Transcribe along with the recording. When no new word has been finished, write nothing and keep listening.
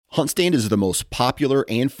HuntStand is the most popular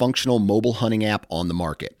and functional mobile hunting app on the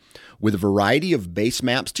market. With a variety of base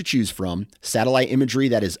maps to choose from, satellite imagery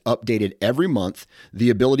that is updated every month, the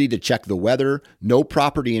ability to check the weather, know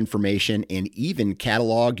property information, and even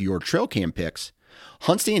catalog your trail cam pics,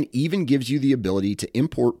 HuntStand even gives you the ability to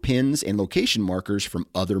import pins and location markers from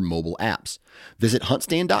other mobile apps. Visit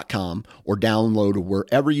huntstand.com or download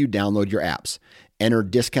wherever you download your apps. Enter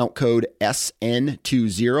discount code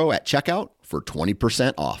SN20 at checkout for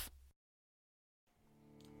 20% off.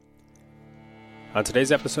 On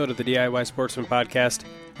today's episode of the DIY Sportsman Podcast,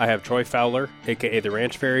 I have Troy Fowler, aka The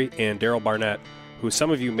Ranch Fairy, and Daryl Barnett, who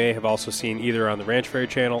some of you may have also seen either on the Ranch Fairy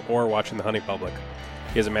channel or watching The Hunting Public.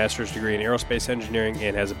 He has a master's degree in aerospace engineering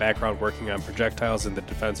and has a background working on projectiles in the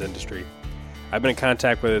defense industry. I've been in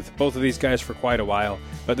contact with both of these guys for quite a while,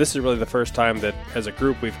 but this is really the first time that as a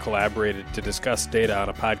group we've collaborated to discuss data on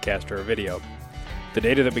a podcast or a video. The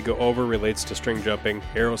data that we go over relates to string jumping,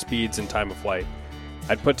 arrow speeds, and time of flight.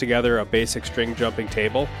 I'd put together a basic string jumping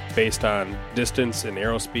table based on distance and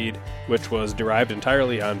arrow speed, which was derived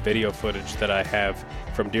entirely on video footage that I have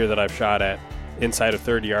from deer that I've shot at inside of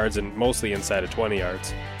 30 yards and mostly inside of 20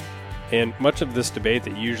 yards. And much of this debate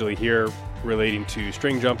that you usually hear relating to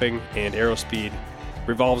string jumping and arrow speed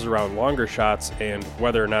revolves around longer shots and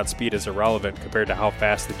whether or not speed is irrelevant compared to how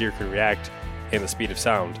fast the deer can react and the speed of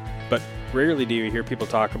sound. But rarely do you hear people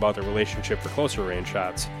talk about the relationship for closer range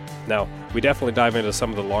shots. Now, we definitely dive into some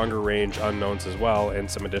of the longer range unknowns as well and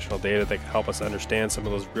some additional data that can help us understand some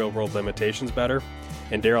of those real world limitations better.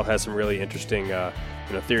 And Daryl has some really interesting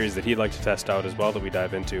theories that he'd like to test out as well that we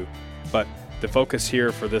dive into. But the focus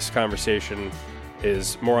here for this conversation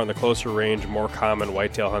is more on the closer range, more common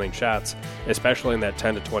whitetail hunting shots, especially in that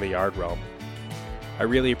 10 to 20 yard realm. I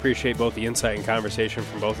really appreciate both the insight and conversation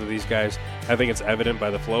from both of these guys. I think it's evident by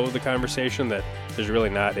the flow of the conversation that there's really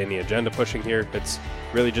not any agenda pushing here. It's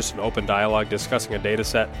really just an open dialogue discussing a data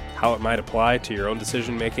set, how it might apply to your own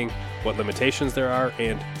decision making, what limitations there are,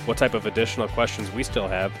 and what type of additional questions we still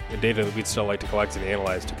have, and data that we'd still like to collect and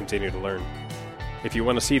analyze to continue to learn. If you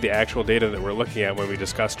want to see the actual data that we're looking at when we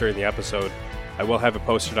discuss during the episode, I will have it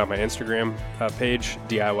posted on my Instagram page,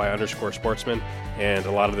 DIY_sportsman, and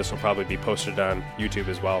a lot of this will probably be posted on YouTube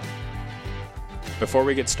as well. Before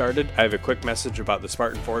we get started, I have a quick message about the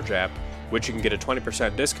Spartan Forge app, which you can get a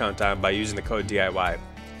 20% discount on by using the code DIY.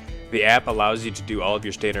 The app allows you to do all of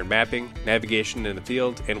your standard mapping, navigation in the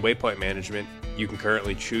field, and waypoint management. You can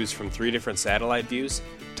currently choose from 3 different satellite views,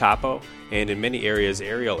 topo, and in many areas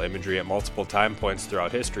aerial imagery at multiple time points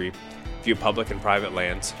throughout history, view public and private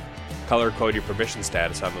lands, color code your permission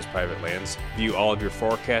status on those private lands, view all of your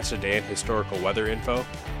forecasted and historical weather info,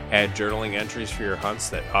 add journaling entries for your hunts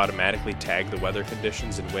that automatically tag the weather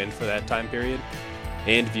conditions and wind for that time period,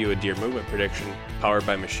 and view a deer movement prediction powered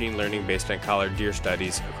by machine learning based on collared deer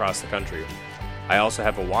studies across the country. I also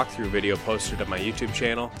have a walkthrough video posted on my YouTube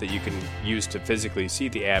channel that you can use to physically see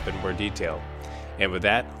the app in more detail. And with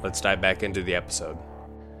that, let's dive back into the episode.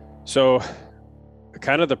 So,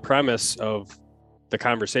 kind of the premise of the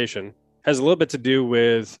conversation has a little bit to do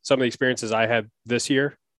with some of the experiences I had this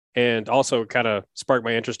year, and also kind of sparked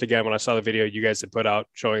my interest again when I saw the video you guys had put out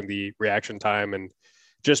showing the reaction time and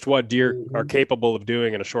just what deer are capable of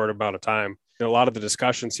doing in a short amount of time. And a lot of the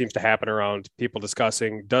discussion seems to happen around people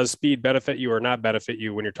discussing, does speed benefit you or not benefit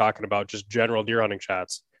you when you're talking about just general deer hunting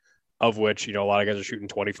shots, of which, a lot of guys are shooting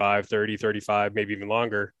 25, 30, 35, maybe even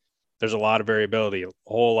longer. There's a lot of variability, a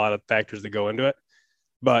whole lot of factors that go into it.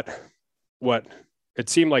 But what it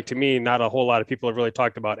seemed like to me, not a whole lot of people have really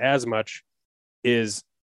talked about as much is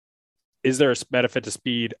there a benefit to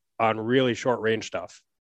speed on really short range stuff?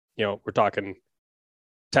 We're talking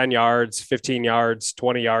 10 yards, 15 yards,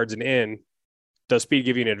 20 yards and in. Does speed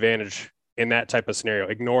give you an advantage in that type of scenario,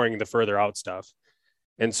 ignoring the further out stuff?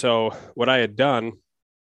 And so what I had done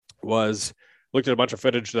was looked at a bunch of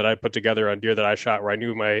footage that I put together on deer that I shot where I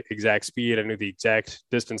knew my exact speed. I knew the exact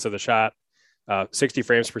distance of the shot, 60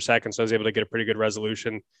 frames per second. So I was able to get a pretty good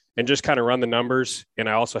resolution and just kind of run the numbers. And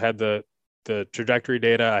I also had the trajectory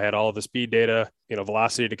data. I had all of the speed data,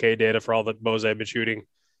 velocity decay data for all the bows I've been shooting.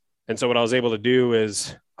 And so what I was able to do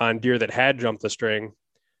is on deer that had jumped the string,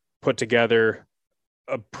 put together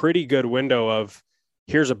a pretty good window of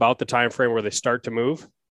here's about the time frame where they start to move.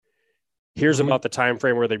 Here's about the time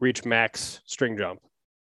frame where they reach max string jump.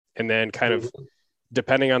 And then kind of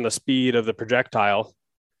depending on the speed of the projectile,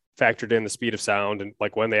 factored in the speed of sound and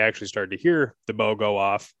like when they actually started to hear the bow go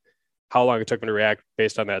off, how long it took them to react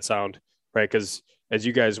based on that sound, right? Because as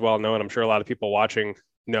you guys well know, and I'm sure a lot of people watching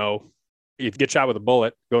know, if you get shot with a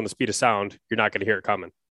bullet going the speed of sound, you're not going to hear it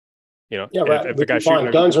coming. Yeah, right. If the guy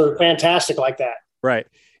shooting guns are fantastic like that. Right.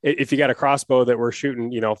 If you got a crossbow that we're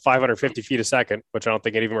shooting, 550 feet a second, which I don't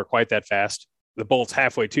think any of them are quite that fast, the bolt's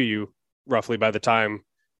halfway to you roughly by the time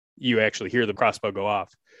you actually hear the crossbow go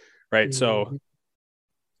off. Right. Mm-hmm. So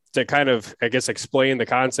to kind of, I guess, explain the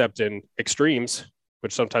concept in extremes,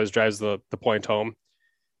 which sometimes drives the point home.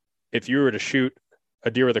 If you were to shoot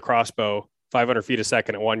a deer with a crossbow 500 feet a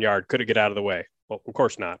second at 1 yard, could it get out of the way? Well, of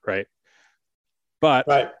course not. Right.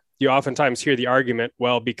 But you oftentimes hear the argument,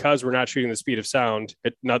 well, because we're not shooting the speed of sound,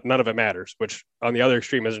 none of it matters, which on the other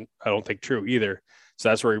extreme isn't, I don't think, true either. So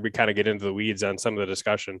that's where we kind of get into the weeds on some of the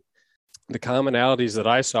discussion. The commonalities that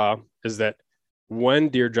I saw is that when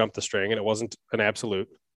deer jumped the string, and it wasn't an absolute,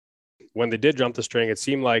 when they did jump the string, it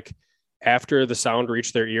seemed like after the sound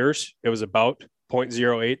reached their ears, it was about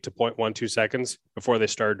 0.08 to 0.12 seconds before they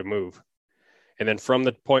started to move. And then from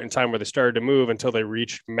the point in time where they started to move until they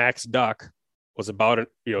reached max duck was about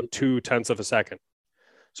 0.2 of a second.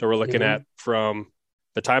 So we're looking at from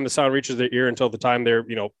the time the sound reaches their ear until the time they're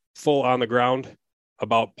full on the ground,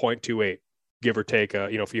 about 0.28, give or take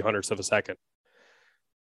a few hundredths of a second.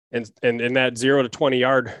 And in that 0 to 20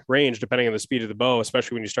 yard range, depending on the speed of the bow,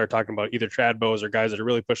 especially when you start talking about either trad bows or guys that are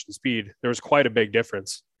really pushing speed, there was quite a big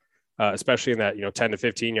difference, especially in that 10 to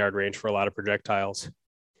 15 yard range for a lot of projectiles.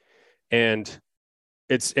 And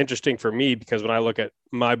it's interesting for me because when I look at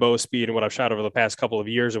my bow speed and what I've shot over the past couple of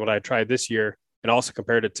years and what I tried this year, and also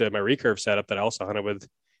compared it to my recurve setup that I also hunted with,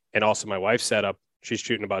 and also my wife's setup, she's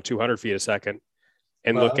shooting about 200 feet a second,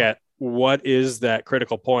 and look at what is that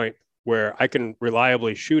critical point where I can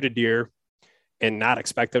reliably shoot a deer and not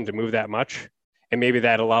expect them to move that much. And maybe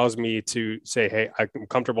that allows me to say, hey, I'm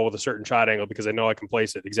comfortable with a certain shot angle because I know I can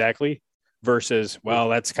place it exactly, versus, well,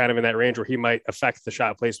 that's kind of in that range where he might affect the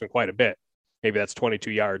shot placement quite a bit. Maybe that's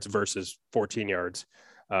 22 yards versus 14 yards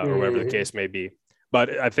or whatever the case may be.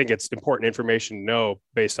 But I think it's important information to know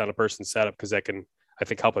based on a person's setup, because that can, I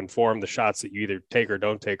think, help inform the shots that you either take or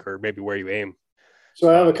don't take, or maybe where you aim. So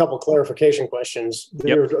I have a couple of clarification questions.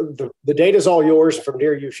 The data is all yours from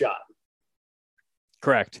deer you shot.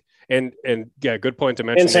 Correct. And yeah, good point to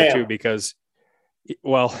mention there too, because,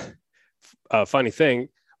 well, funny thing,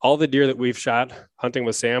 all the deer that we've shot hunting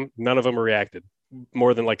with Sam, none of them are reacted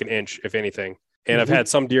more than like an inch, if anything. And I've had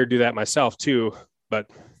some deer do that myself too, but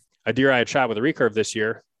a deer I had shot with a recurve this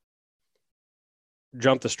year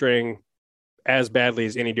jumped the string as badly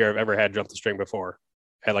as any deer I've ever had jump the string before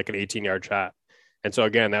at like an 18-yard shot. And so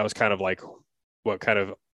again, that was kind of like what kind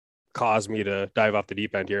of caused me to dive off the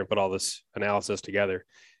deep end here and put all this analysis together.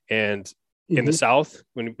 And in the South,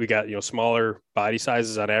 when we got, smaller body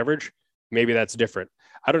sizes on average, maybe that's different.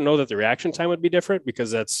 I don't know that the reaction time would be different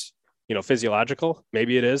because that's, physiological.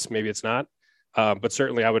 Maybe it is, maybe it's not. But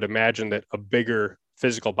certainly I would imagine that a bigger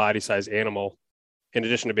physical body size animal, in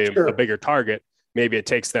addition to being a bigger target, maybe it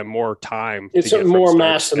takes them more time. It's more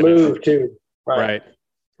mass to move too. Right.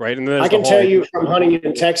 And then I can tell you from hunting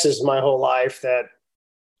in Texas my whole life that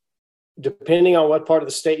depending on what part of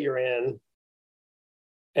the state you're in,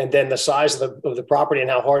 and then the size of the property and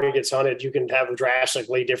how hard it gets hunted, you can have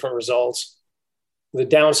drastically different results. The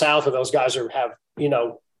down south of those guys have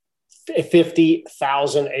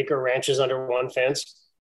 50,000 acre ranches under one fence,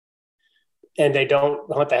 and they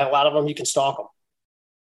don't hunt the hell out of them. You can stalk them.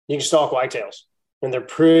 You can stalk whitetails, and they're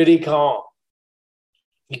pretty calm.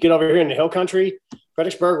 You get over here in the hill country,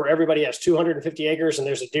 Fredericksburg, where everybody has 250 acres, and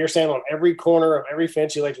there's a deer stand on every corner of every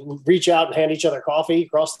fence. You like reach out and hand each other coffee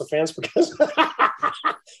across the fence because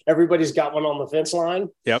everybody's got one on the fence line.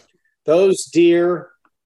 Yep. Those deer,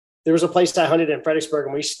 there was a place I hunted in Fredericksburg,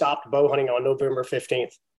 and we stopped bow hunting on November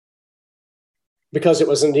 15th because it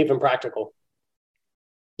wasn't even practical.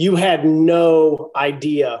 You had no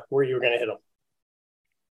idea where you were going to hit them.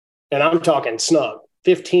 And I'm talking snug,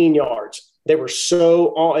 15 yards. They were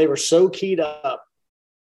so keyed up.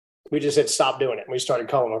 We just had stopped doing it. We started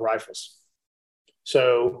calling them rifles.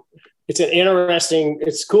 So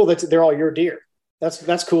it's cool that they're all your deer.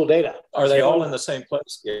 That's cool data. Are they all in the same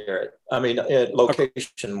place, Garrett? I mean,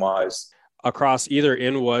 location wise, across either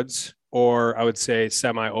in woods or I would say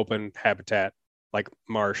semi-open habitat like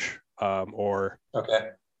marsh or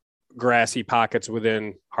grassy pockets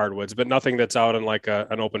within hardwoods, but nothing that's out in like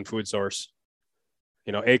an open food source.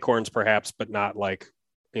 Acorns perhaps, but not like,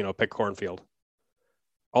 pick cornfield.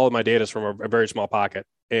 All of my data is from a very small pocket,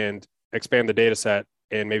 and expand the data set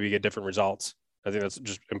and maybe get different results. I think that's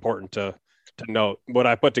just important to note. What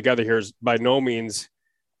I put together here is by no means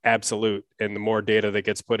absolute. And the more data that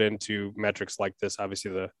gets put into metrics like this,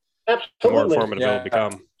 obviously the more informative it'll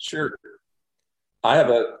become. Sure. I have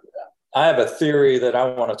a theory that I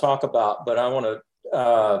want to talk about, but I want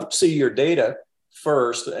to see your data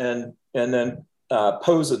first and then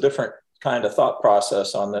pose a different kind of thought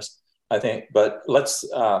process on this, I think. But let's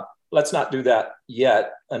not do that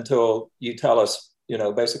yet until you tell us,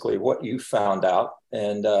 basically what you found out,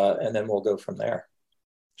 and then we'll go from there.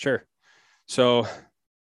 Sure. So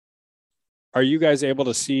are you guys able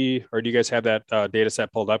to see, or do you guys have that data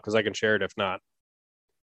set pulled up? Because I can share it if not.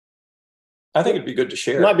 I think it'd be good to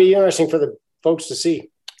share. It might be interesting for the folks to see.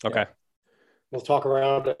 Okay. We'll talk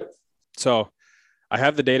around it. So I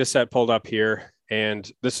have the data set pulled up here, and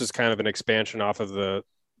this is kind of an expansion off of the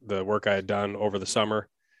work I had done over the summer,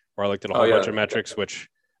 where I looked at a whole bunch of metrics, which,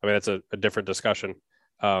 I mean, it's a different discussion.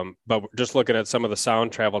 But just looking at some of the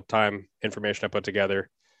sound travel time information I put together,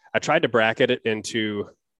 I tried to bracket it into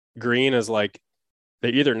green as like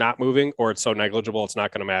they're either not moving or it's so negligible it's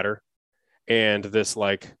not going to matter. And this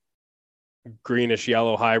like greenish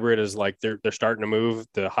yellow hybrid is like they're starting to move.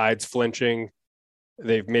 The hide's flinching.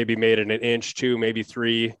 They've maybe made it an inch, 2, maybe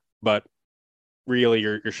 3, but really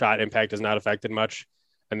your shot impact is not affected much.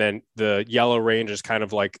 And then the yellow range is kind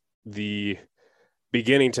of like the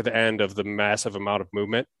beginning to the end of the massive amount of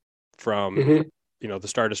movement from, the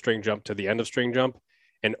start of string jump to the end of string jump.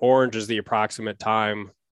 And orange is the approximate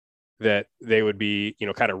time that they would be,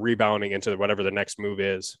 kind of rebounding into whatever the next move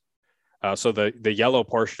is. So the yellow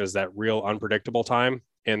portion is that real unpredictable time.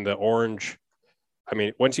 And the orange, I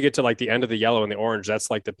mean, once you get to like the end of the yellow and the orange,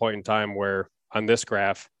 that's like the point in time where on this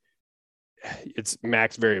graph, it's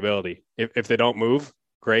max variability. If they don't move,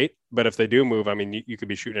 great. But if they do move, I mean, you could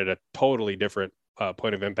be shooting at a totally different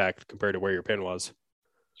point of impact compared to where your pin was.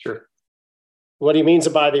 Sure. What he means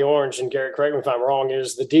by the orange, and Garrett, correct me if I'm wrong,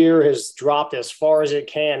 is the deer has dropped as far as it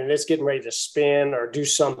can and it's getting ready to spin or do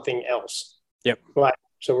something else. Yep. Right.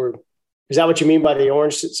 So is that what you mean by the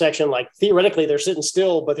orange section? Like theoretically they're sitting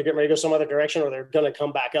still, but they're getting ready to go some other direction or they're going to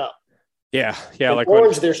come back up. Yeah. Yeah. Like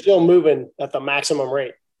orange, they're still moving at the maximum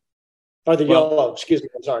rate. Or the yellow, excuse me.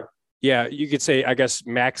 I'm sorry. Yeah. You could say, I guess,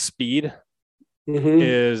 max speed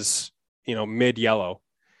is, mid yellow.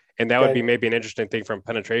 And that would be maybe an interesting thing from a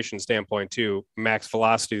penetration standpoint too. Max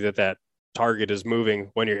velocity that target is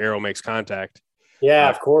moving when your arrow makes contact. Yeah,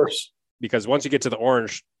 of course. Because once you get to the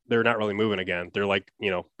orange, they're not really moving again. They're like,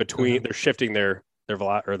 between, they're shifting their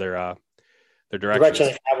velocity or their direction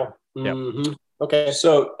of travel. Yep. Okay.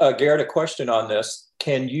 So Garrett, a question on this.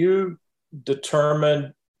 Can you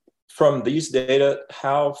determine from these data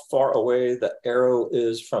how far away the arrow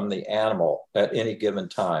is from the animal at any given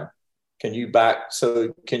time? Can you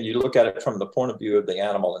look at it from the point of view of the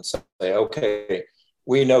animal and say, okay,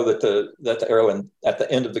 we know that the arrow at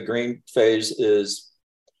the end of the green phase is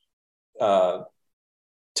 10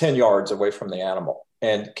 yards away from the animal.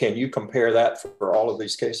 And can you compare that for all of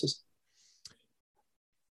these cases?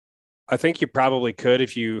 I think you probably could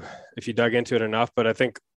if you dug into it enough, but I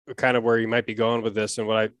think kind of where you might be going with this and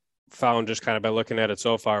what I found just kind of by looking at it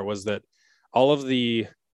so far was that all of the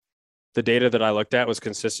data that I looked at was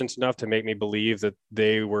consistent enough to make me believe that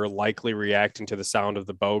they were likely reacting to the sound of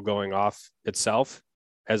the bow going off itself,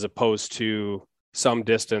 as opposed to some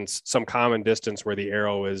common distance where the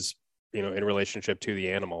arrow is, in relationship to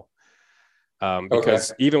the animal.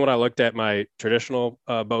 Because even when I looked at my traditional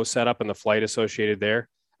bow setup and the flight associated there,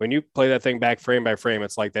 when you play that thing back frame by frame,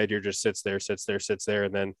 it's like that deer just sits there.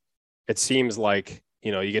 And then it seems like,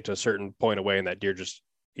 you get to a certain point away and that deer just,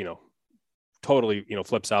 totally,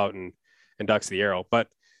 flips out and ducks the arrow. But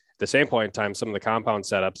at the same point in time, some of the compound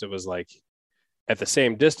setups, it was like at the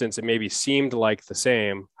same distance, it maybe seemed like the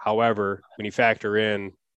same. However, when you factor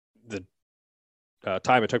in the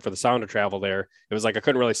time it took for the sound to travel there, it was like I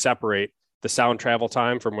couldn't really separate the sound travel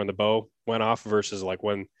time from when the bow went off versus like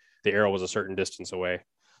when the arrow was a certain distance away.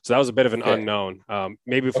 So that was a bit of an unknown.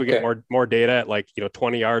 Maybe if we get more data at like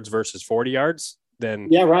 20 yards versus 40 yards, then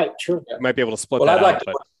sure, might be able to split that out.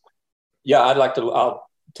 I'll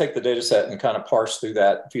take the data set and kind of parse through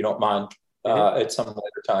that if you don't mind at some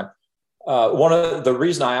later time. One of the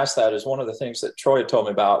reason I asked that is one of the things that Troy told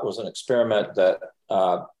me about was an experiment that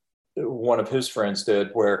one of his friends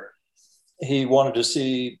did where he wanted to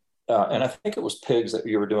see, and I think it was pigs that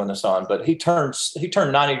you were doing this on, but he turned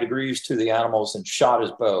 90 degrees to the animals and shot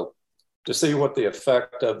his bow to see what the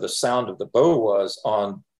effect of the sound of the bow was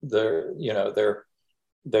on their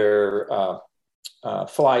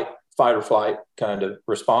fight or flight kind of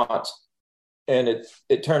response. And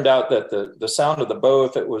it turned out that the sound of the bow,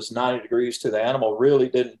 if it was 90 degrees to the animal, really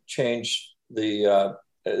didn't change they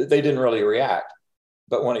didn't really react.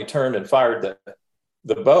 But when he turned and fired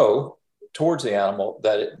the bow towards the animal,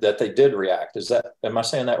 that they did react. Am I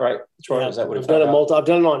saying that right, Troy? Yeah, is that what I've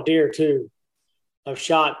done it on deer too. I've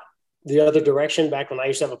shot the other direction back when I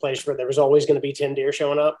used to have a place where there was always going to be 10 deer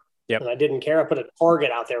showing up. Yep. And I didn't care. I put a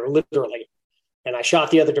target out there, literally. and I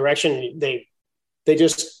shot the other direction, and they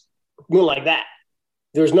just went like that.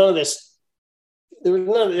 There was none of this. They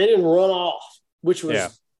didn't run off, which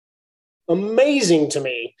was amazing to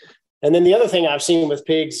me. And then the other thing I've seen with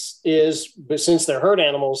pigs is, but since they're herd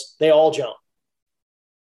animals, they all jump.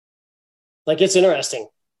 Like, it's interesting.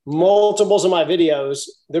 Multiples of my videos,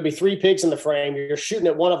 there'll be 3 pigs in the frame. You're shooting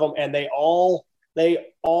at one of them, and they're all doing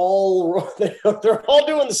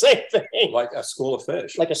the same thing. Like a school of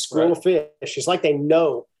fish. Like a school of fish. It's like they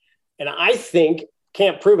know. And I think,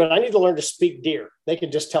 can't prove it, I need to learn to speak deer. They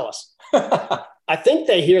can just tell us. I think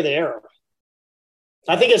they hear the arrow.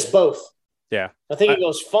 I think it's both. Yeah. I think it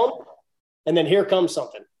goes thump, and then here comes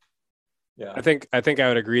something. Yeah. I think I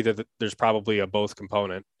would agree that there's probably a both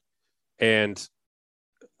component. And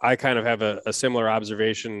I kind of have a similar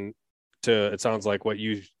observation to, it sounds like, what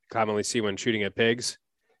you commonly see when shooting at pigs.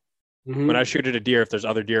 Mm-hmm. When I shoot at a deer, if there's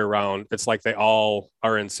other deer around, it's like they all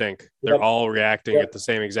are in sync. They're all reacting at the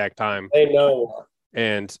same exact time. They know.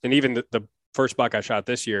 And even the first buck I shot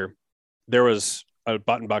this year, there was a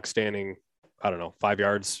button buck standing, I don't know, 5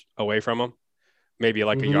 yards away from him, maybe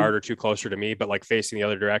like a yard or 2 closer to me, but like facing the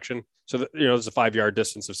other direction. So, there's a 5 yard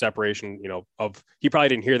distance of separation, he probably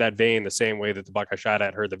didn't hear that vein the same way that the buck I shot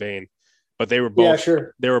at heard the vein, but they were both,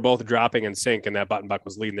 they were both dropping in sync, and that button buck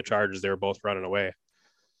was leading the charges. They were both running away.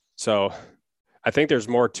 So I think there's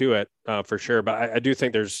more to it for sure, but I do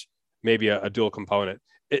think there's maybe a dual component.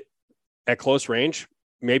 At close range,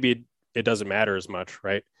 maybe it doesn't matter as much,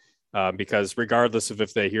 right? Because regardless of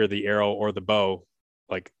if they hear the arrow or the bow,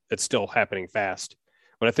 like, it's still happening fast.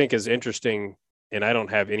 What I think is interesting, and I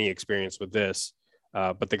don't have any experience with this,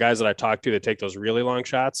 but the guys that I talk to that take those really long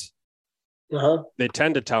shots, they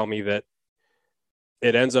tend to tell me that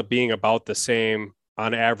it ends up being about the same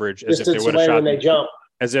on average as if they would have shot when they jump.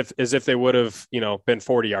 As if they would have, been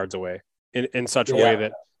 40 yards away in such a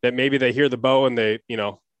way that maybe they hear the bow and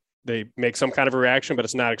they make some kind of a reaction, but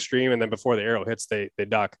it's not extreme. And then before the arrow hits, they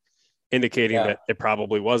duck, indicating that it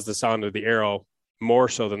probably was the sound of the arrow more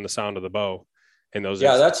so than the sound of the bow in those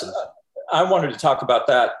instances. I wanted to talk about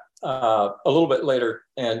that a little bit later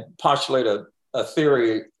and postulate a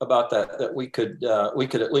theory about that we could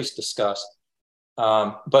at least discuss.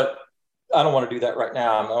 But I don't want to do that right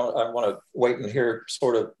now. I want to wait and hear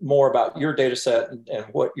sort of more about your data set and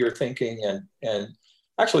what you're thinking, and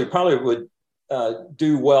actually probably would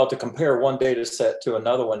do well to compare one data set to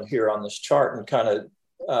another one here on this chart and kind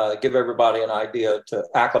of give everybody an idea to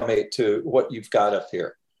acclimate to what you've got up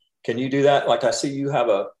here. Can you do that? Like, I see you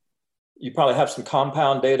probably have some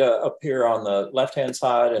compound data up here on the left-hand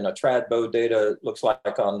side and a trad bow data, looks like,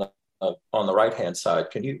 on the right-hand side.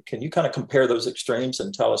 Can you kind of compare those extremes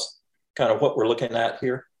and tell us kind of what we're looking at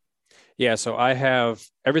here? Yeah, so I have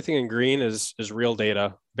everything in green is real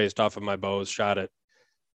data based off of my bows shot at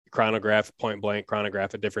chronograph, point blank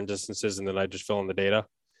chronograph at different distances, and then I just fill in the data.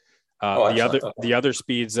 The other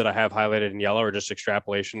speeds that I have highlighted in yellow are just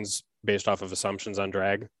extrapolations based off of assumptions on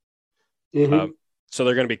drag. Mm-hmm. So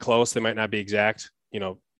they're going to be close. They might not be exact.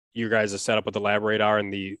 You guys' setup with the lab radar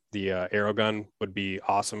and the arrow gun would be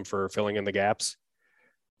awesome for filling in the gaps.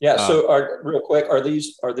 Yeah. So real quick, are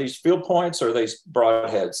these field points or are these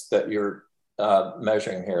broadheads that you're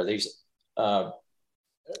measuring here? These.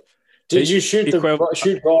 Did you shoot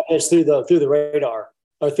broadheads through the radar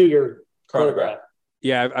or through your chronograph?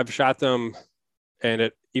 Yeah, I've shot them,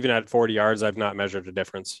 and even at 40 yards, I've not measured a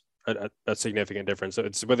difference, a significant difference. So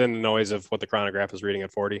it's within the noise of what the chronograph is reading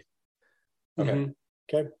at 40. Okay. Mm-hmm.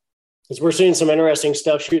 Okay. Because we're seeing some interesting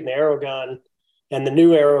stuff shooting the arrow gun, and the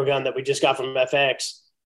new arrow gun that we just got from FX,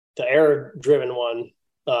 the air-driven one.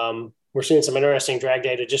 We're seeing some interesting drag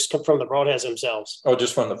data just come from the broadheads themselves. Oh,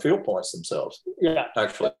 just from the field points themselves. Yeah,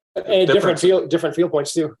 actually, and different field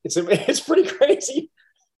points too. It's pretty crazy.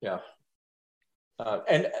 Yeah,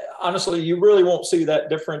 and honestly, you really won't see that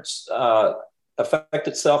difference affect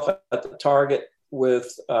itself at the target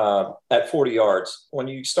with at 40 yards. When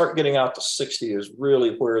you start getting out to 60 is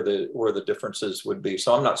really where the differences would be.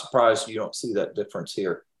 So I'm not surprised you don't see that difference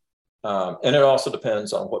here. And it also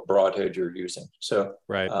depends on what broadhead you're using. So,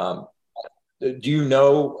 right. Do you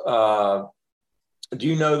know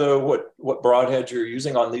though what broadhead you're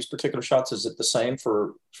using on these particular shots? Is it the same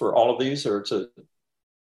for all of these, or it's a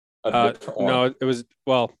different one? No, it was,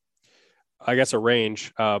 well, I guess a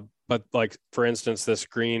range. But like, for instance, this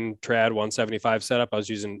green trad 175 setup, I was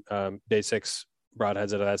using day 6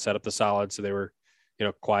 broadheads out of that setup, the solid. So they were,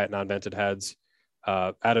 quiet, non-vented heads.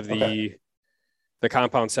 Out of the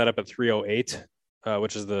compound setup at 308,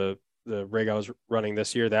 which is the rig I was running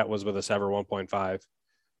this year, that was with a Sever 1.5.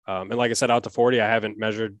 And like I said, out to 40, I haven't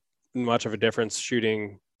measured much of a difference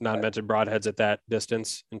shooting non-vented broadheads at that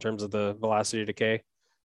distance in terms of the velocity decay,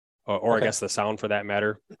 or I guess the sound for that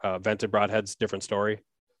matter. Vented broadheads, different story,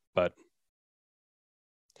 but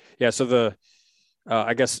yeah. So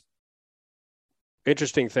I guess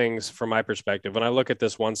interesting things from my perspective, when I look at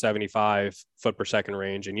this 175 foot per second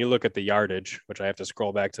range and you look at the yardage, which I have to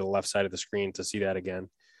scroll back to the left side of the screen to see that again,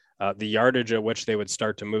 the yardage at which they would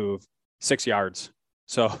start to move 6 yards.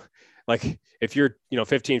 So like if you're,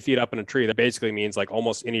 15 feet up in a tree, that basically means like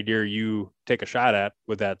almost any deer you take a shot at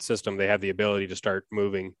with that system, they have the ability to start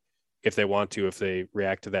moving if they want to, if they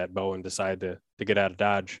react to that bow and decide to get out of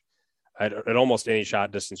dodge at almost any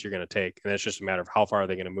shot distance you're going to take. And it's just a matter of how far are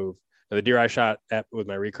they going to move. Now, the deer I shot at with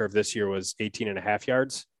my recurve this year was 18.5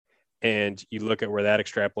 yards. And you look at where that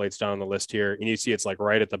extrapolates down the list here, and you see it's like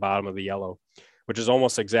right at the bottom of the yellow, which is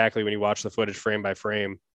almost exactly, when you watch the footage frame by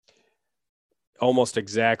frame, almost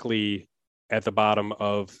exactly at the bottom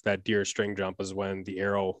of that deer string jump is when the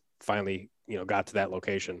arrow finally, got to that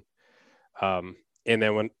location. And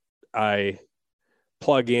then when I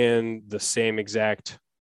plug in the same exact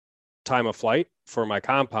time of flight for my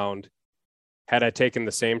compound, had I taken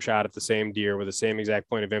the same shot at the same deer with the same exact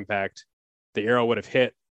point of impact, the arrow would have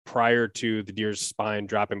hit prior to the deer's spine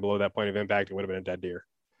dropping below that point of impact. It would have been a dead deer.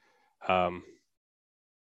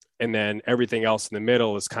 And then everything else in the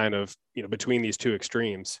middle is kind of, between these two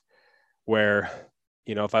extremes where,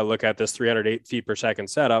 if I look at this 308 feet per second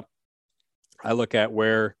setup, I look at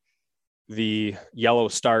where the yellow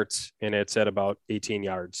starts and it's at about 18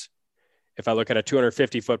 yards. If I look at a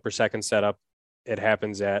 250 foot per second setup, it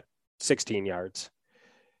happens at 16 yards.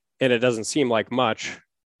 And it doesn't seem like much,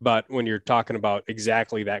 but when you're talking about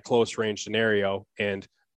exactly that close range scenario and,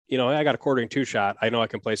 I got a quartering 2 shot, I know I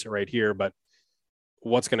can place it right here, but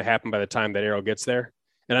what's going to happen by the time that arrow gets there?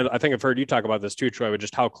 And I think I've heard you talk about this too, Troy, with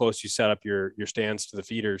just how close you set up your stands to the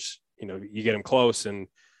feeders. You get them close and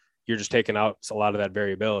you're just taking out a lot of that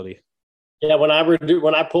variability. Yeah. When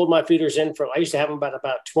I pulled my feeders in I used to have them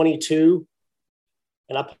about 22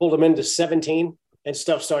 and I pulled them into 17 and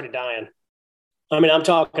stuff started dying. I mean, I'm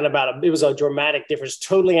talking about it was a dramatic difference,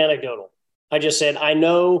 totally anecdotal. I just said, I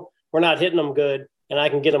know we're not hitting them good and I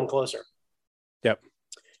can get them closer. Yep.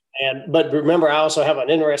 But remember, I also have an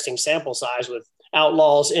interesting sample size with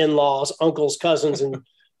outlaws, in-laws, uncles, cousins, and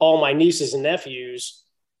all my nieces and nephews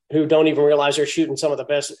who don't even realize they're shooting some of the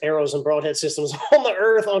best arrows and broadhead systems on the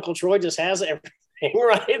earth. Uncle Troy just has everything,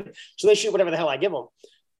 right? So they shoot whatever the hell I give them.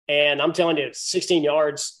 And I'm telling you, 16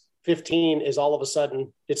 yards, 15 is all of a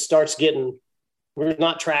sudden, it starts getting, we're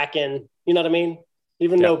not tracking, you know what I mean?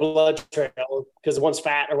 Even though blood trail, because one's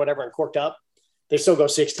fat or whatever and corked up, they still go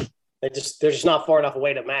 60. They're just not far enough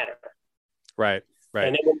away to matter. Right.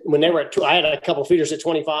 And when they were I had a couple of feeders at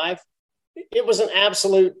 25. It was an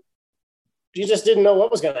absolute, you just didn't know what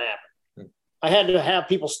was going to happen. I had to have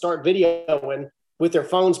people start videoing with their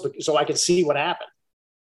phones so I could see what happened.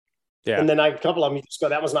 Yeah. And then a couple of them, you just go,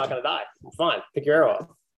 that was not going to die. Fine. Pick your arrow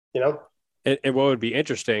up, And what would be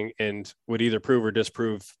interesting and would either prove or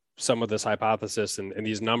disprove some of this hypothesis and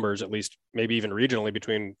these numbers, at least maybe even regionally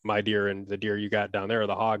between my deer and the deer you got down there, or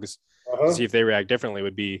the hogs, to see if they react differently,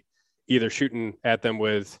 would be either shooting at them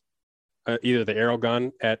with either the arrow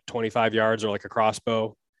gun at 25 yards or like a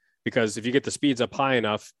crossbow. Because if you get the speeds up high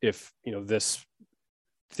enough, if, this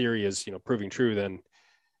theory is, proving true, then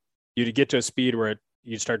you'd get to a speed where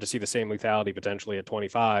you'd start to see the same lethality potentially at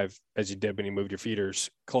 25 as you did when you moved your feeders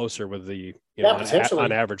closer with the,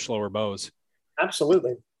 on average slower bows.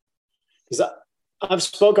 Absolutely. Because I've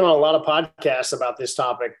spoken on a lot of podcasts about this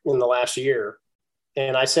topic in the last year.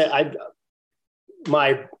 And I said,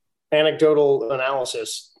 my anecdotal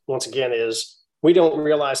analysis, once again, is we don't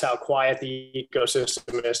realize how quiet the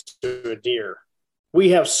ecosystem is to a deer.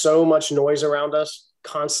 We have so much noise around us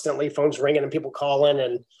constantly, phones ringing and people calling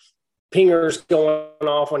and pingers going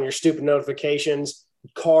off on your stupid notifications,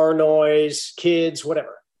 car noise, kids,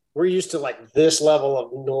 whatever. We're used to like this level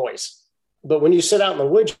of noise. But when you sit out in the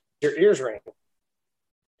woods, your ears ring.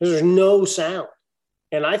 There's no sound.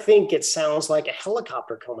 And I think it sounds like a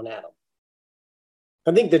helicopter coming at them.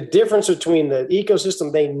 I think the difference between the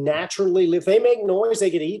ecosystem they naturally live, they make noise, they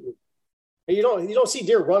get eaten. You don't see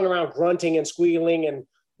deer running around grunting and squealing and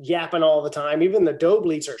yapping all the time. Even the doe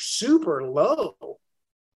bleats are super low.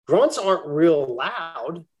 Grunts aren't real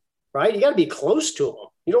loud, right? You got to be close to them.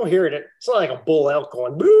 You don't hear it. It's not like a bull elk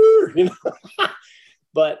going, boo,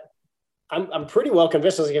 But I'm pretty well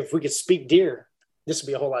convinced that if we could speak deer, this would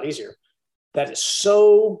be a whole lot easier. That is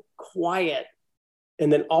so quiet.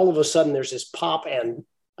 And then all of a sudden there's this pop and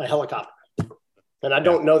a helicopter. And I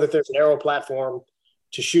don't know that there's an arrow platform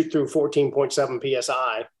to shoot through 14.7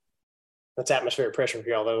 PSI. That's atmospheric pressure for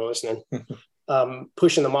y'all that are listening.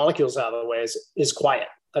 pushing the molecules out of the way is quiet.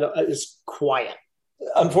 It's quiet.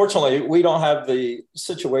 Unfortunately, we don't have the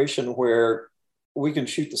situation where we can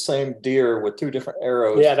shoot the same deer with 2 different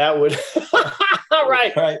arrows. Yeah, that would.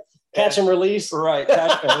 Right. Catch and release. Right.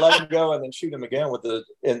 Catch and let him go, and then shoot him again with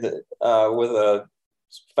a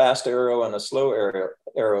fast arrow and a slow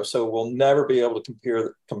arrow. So we'll never be able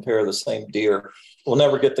to compare the same deer. We'll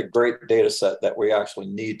never get the great data set that we actually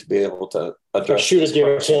need to be able to address. Shoot a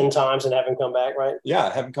deer 10 times and have him come back, right?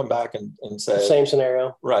 Yeah, have him come back and say the same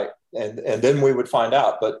scenario. Right. And then we would find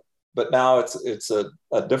out. But now it's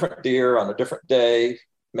a different deer on a different day,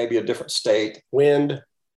 maybe a different state. Wind.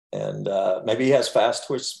 And maybe he has fast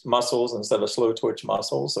twitch muscles instead of slow twitch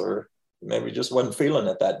muscles, or maybe just wasn't feeling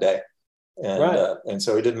it that day. And and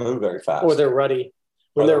so he didn't move very fast. Or they're ruddy.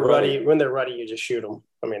 When they're ruddy, you just shoot them.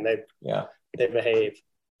 I mean, they behave.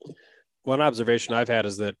 One observation I've had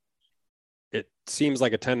is that it seems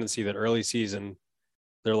like a tendency that early season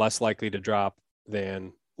they're less likely to drop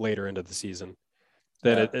than later into the season.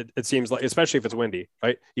 That it seems like, especially if it's windy,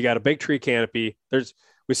 right? You got a big tree canopy.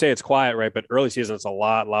 We say it's quiet, right? But early season, it's a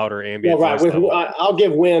lot louder ambient. Yeah, right. I'll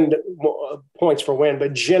give wind points for wind,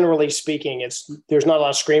 but generally speaking, there's not a lot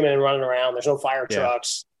of screaming and running around. There's no fire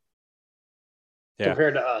trucks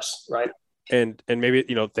compared to us, right? And maybe,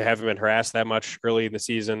 they haven't been harassed that much early in the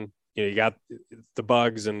season. You got the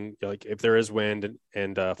bugs and like if there is wind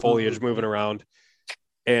and foliage moving around.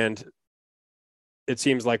 And it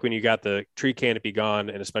seems like when you got the tree canopy gone,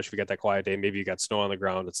 and especially if you got that quiet day, maybe you got snow on the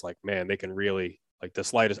ground, it's like, man, they can really, like the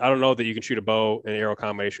slightest, I don't know that you can shoot a bow and arrow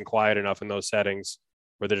combination quiet enough in those settings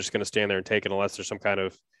where they're just going to stand there and take it unless there's some kind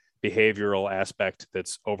of behavioral aspect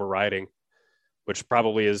that's overriding, which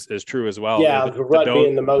probably is true as well. Yeah, the rut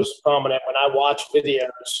being the most prominent. When I watch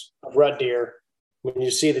videos of rut deer, when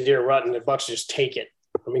you see the deer rutting, the bucks just take it.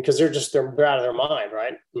 I mean, because they're out of their mind,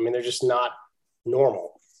 right? I mean, they're just not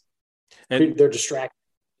normal. And they're distracted.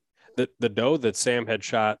 The doe that Sam had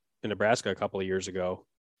shot in Nebraska a couple of years ago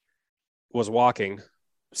was walking.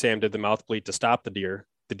 Sam did the mouth bleat to stop the deer.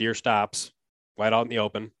 The deer stops right out in the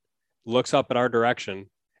open, looks up at our direction,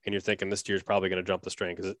 and you're thinking this deer is probably going to jump the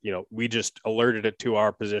string because we just alerted it to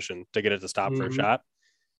our position to get it to stop for a shot.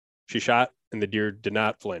 She shot, and the deer did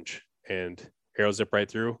not flinch, and arrow zip right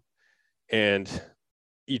through. And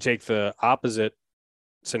you take the opposite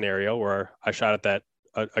scenario where I shot at that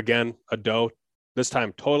again, a doe, this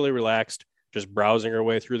time totally relaxed, just browsing her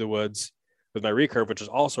way through the woods with my recurve, which is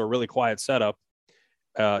also a really quiet setup.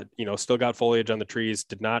 Still got foliage on the trees,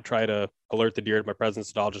 did not try to alert the deer to my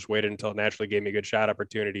presence at all, just waited until it naturally gave me a good shot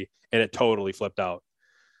opportunity, and it totally flipped out.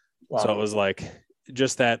 Wow. So it was like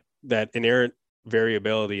just that inherent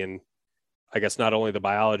variability, and I guess not only the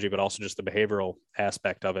biology, but also just the behavioral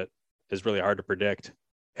aspect of it is really hard to predict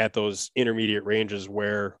at those intermediate ranges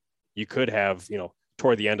where you could have,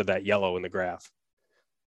 toward the end of that yellow in the graph.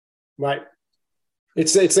 Right. I'm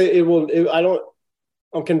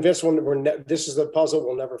convinced this is the puzzle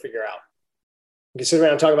we'll never figure out. You can sit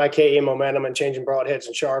around and talk about KE and momentum and changing broadheads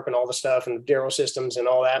and sharp and all the stuff and the Darrow systems and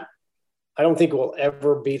all that. I don't think we'll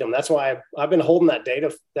ever beat them. That's why I've been holding that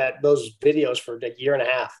data, those videos for a year and a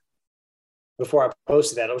half before I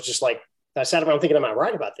posted that. I was just like, I sat around thinking, am I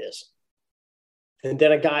right about this? And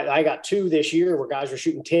then I got 2 this year where guys were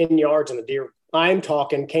shooting 10 yards and the deer, I'm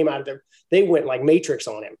talking, came out of there. They went like Matrix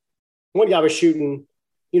on him. One guy was shooting,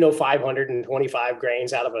 525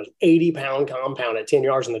 grains out of an 80-pound compound at 10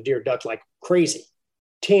 yards, and the deer ducked like crazy.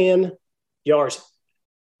 10 yards.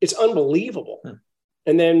 It's unbelievable.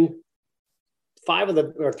 And then 3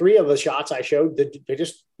 of the shots I showed, they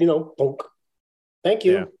just, bonk. Thank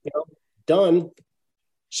you. Done.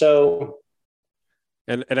 So.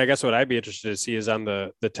 And I guess what I'd be interested to see is on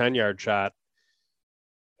the 10-yard shot,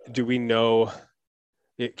 do we know,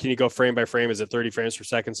 can you go frame by frame? Is it 30 frames per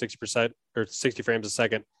second, 60% or 60 frames a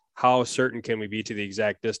second? How certain can we be to the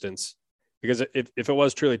exact distance? Because if it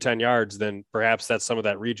was truly 10 yards, then perhaps that's some of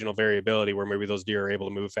that regional variability where maybe those deer are able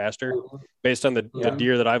to move faster. Based on the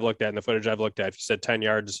deer that I've looked at and the footage I've looked at, if you said 10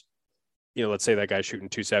 yards, let's say that guy's shooting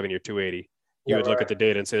 270 or 280, you would look at the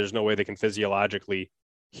data and say there's no way they can physiologically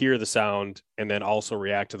hear the sound and then also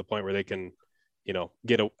react to the point where they can,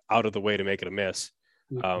 get out of the way to make it a miss.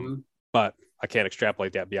 But I can't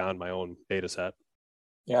extrapolate that beyond my own data set.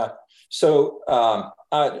 Yeah. So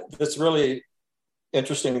it's really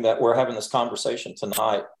interesting that we're having this conversation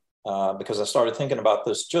tonight because I started thinking about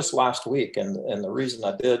this just last week. And the reason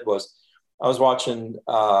I did was I was watching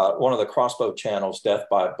one of the crossbow channels, Death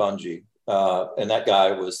by Bungie. And that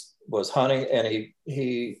guy was hunting, and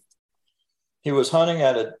he was hunting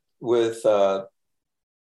at it with a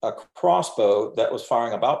crossbow that was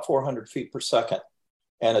firing about 400 feet per second.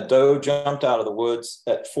 and a doe jumped out of the woods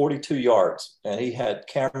at 42 yards. And he had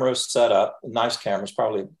cameras set up, nice cameras,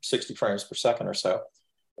 probably 60 frames per second or so.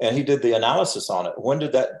 And he did the analysis on it. When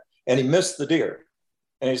did that, and he missed the deer.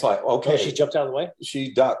 And he's like, okay. Oh, she jumped out of the way?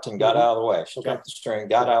 She ducked and got out of the way. She jumped the string,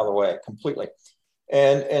 got out of the way completely.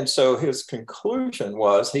 And so his conclusion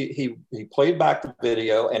was he played back the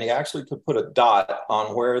video, and he actually could put a dot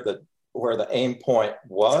on where the aim point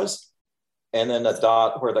was, and then a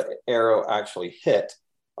dot where the arrow actually hit,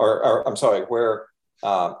 or I'm sorry, where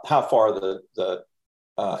how far the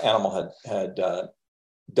animal had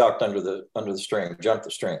ducked under the string, jumped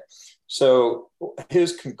the string. So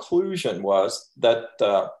his conclusion was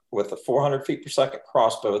that with a 400 feet per second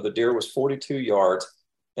crossbow, the deer was 42 yards,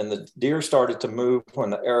 and the deer started to move when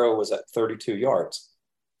the arrow was at 32 yards.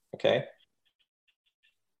 Okay.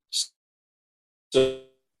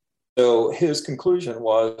 So his conclusion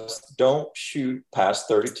was, don't shoot past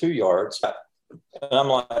 32 yards. And I'm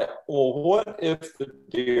like, well, what if the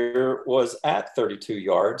deer was at 32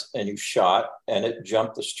 yards and you shot and it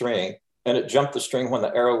jumped the string? And it jumped the string when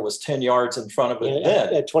the arrow was 10 yards in front of it.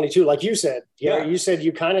 Then at 22, like you said, you said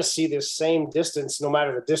you kind of see this same distance no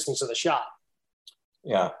matter the distance of the shot.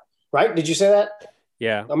 Yeah. Right? Did you say that?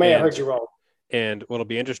 Yeah. I may have heard you wrong. And what'll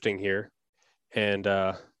be interesting here, and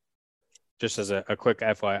just as a quick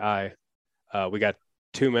FYI, we got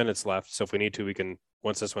 2 minutes left. So if we need to, we can,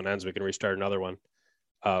 once this one ends, we can restart another one.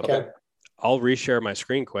 Okay. I'll reshare my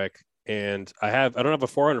screen quick. And I don't have a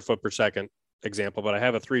 400 foot per second example, but I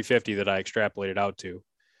have a 350 that I extrapolated out to.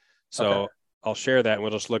 So I'll share that, and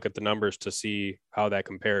we'll just look at the numbers to see how that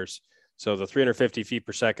compares. So the 350 feet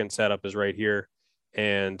per second setup is right here.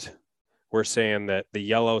 And we're saying that the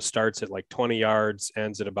yellow starts at like 20 yards,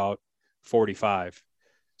 ends at about 45.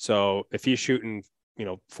 So if he's shooting,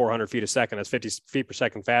 400 feet a second, that's 50 feet per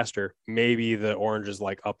second faster. Maybe the orange is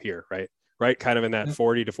like up here, right? Kind of in that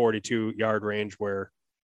 40 to 42 yard range where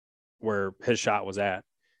his shot was at.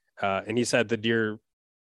 And he said the deer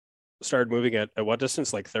started moving at what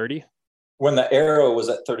distance? Like 30? When the arrow was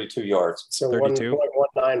at 32 yards. So 32?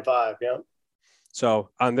 1.195, yeah. So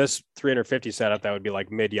on this 350 setup, that would be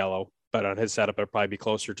like mid yellow, but on his setup, it'd probably be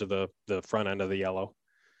closer to the front end of the yellow.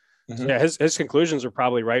 Mm-hmm. So yeah, his conclusions are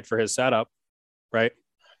probably right for his setup, right?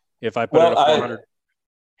 If I put in a 400,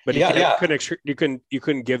 but you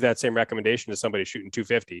couldn't give that same recommendation to somebody shooting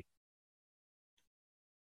 250.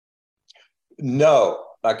 No,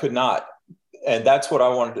 I could not. And that's what I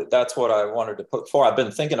wanted to put forward. I've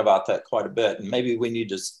been thinking about that quite a bit, and maybe we need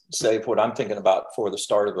to save what I'm thinking about for the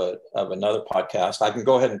start of another podcast. I can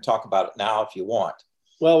go ahead and talk about it now if you want.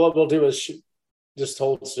 Well, what we'll do is just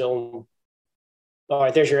hold still. All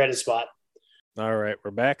right, there's your edit spot. All right,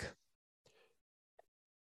 we're back.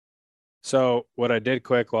 So what I did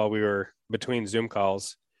quick while we were between Zoom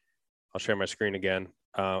calls, I'll share my screen again.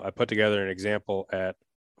 I put together an example at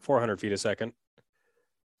 400 feet a second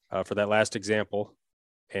for that last example.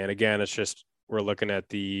 And again, it's just, we're looking at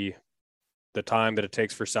the time that it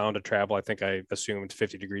takes for sound to travel. I think I assumed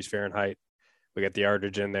 50 degrees Fahrenheit. We got the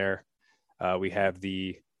yardage in there. We have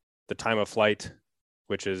the time of flight,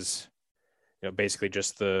 which is, basically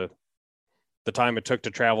just the time it took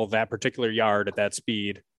to travel that particular yard at that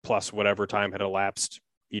speed, plus whatever time had elapsed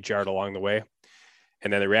each yard along the way.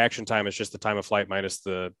 And then the reaction time is just the time of flight minus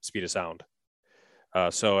the speed of sound.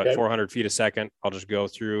 So at 400 feet a second, I'll just go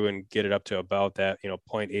through and get it up to about that,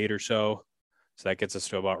 0.8 or so. So that gets us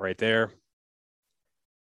to about right there.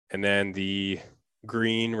 And then the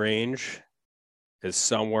green range is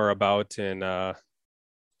somewhere about in that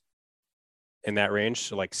range.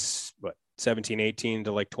 So like 17, 18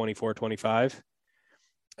 to like 24, 25.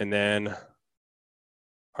 And then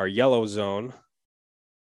our yellow zone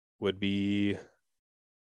would be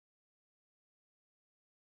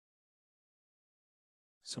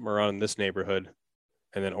somewhere around in this neighborhood,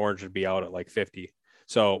 and then orange would be out at like 50.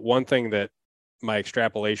 So one thing that my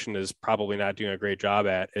extrapolation is probably not doing a great job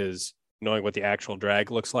at is knowing what the actual drag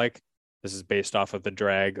looks like. This is based off of the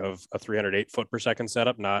drag of a 308 foot per second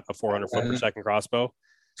setup, not a 400 foot per second crossbow.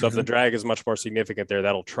 So if the drag is much more significant there,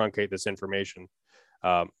 that'll truncate this information.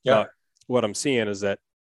 But what I'm seeing is that,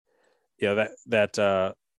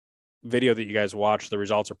 that video that you guys watched, the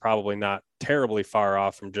results are probably not terribly far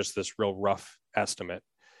off from just this real rough estimate.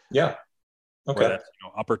 Yeah. Okay. That's,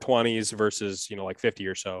 upper 20s versus, like 50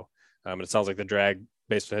 or so. And it sounds like the drag,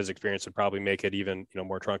 based on his experience, would probably make it even,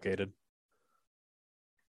 more truncated.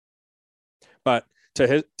 But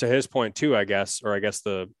to his point too, I guess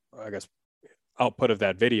output of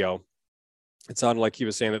that video, it sounded like he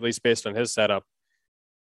was saying that at least based on his setup,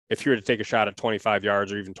 if you were to take a shot at 25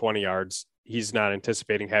 yards or even 20 yards, he's not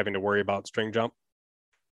anticipating having to worry about string jump.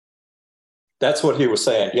 That's what he was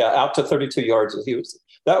saying. Yeah, out to 32 yards.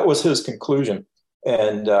 That was his conclusion.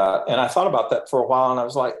 And I thought about that for a while, and I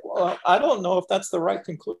was like, well, I don't know if that's the right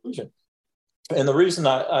conclusion. And the reason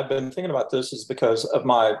I've been thinking about this is because of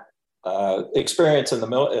my experience in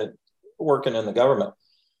working in the government.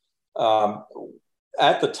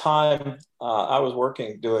 At the time, I was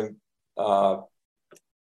working doing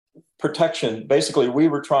protection. Basically, we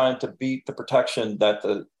were trying to beat the protection that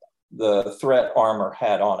the threat armor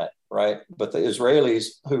had on it, right? But the Israelis,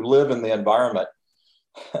 who live in the environment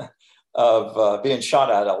of being shot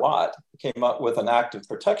at a lot, came up with an active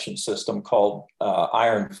protection system called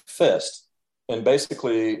Iron Fist. And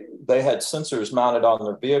basically, they had sensors mounted on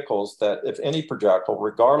their vehicles that if any projectile,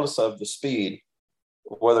 regardless of the speed,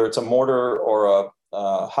 whether it's a mortar or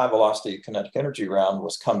a high velocity kinetic energy round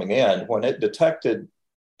was coming in, when it detected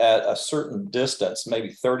at a certain distance, maybe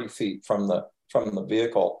 30 feet from the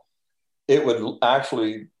vehicle, it would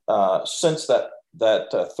actually sense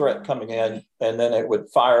that threat coming in, and then it would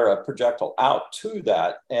fire a projectile out to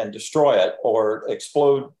that and destroy it, or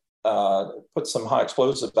explode, put some high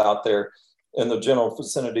explosive out there in the general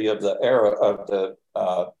vicinity of the arrow of the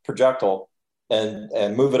projectile,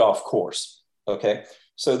 and move it off course. Okay,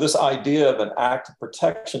 so this idea of an active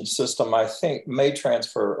protection system, I think, may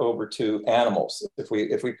transfer over to animals. If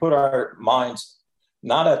we put our minds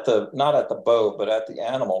not at the bow, but at the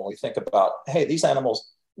animal, and we think about, hey, these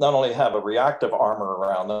animals not only have a reactive armor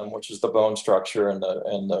around them, which is the bone structure and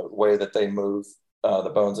the way that they move,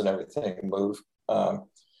 the bones and everything move,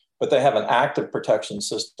 but they have an active protection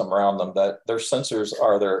system around them, that their sensors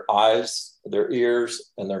are their eyes, their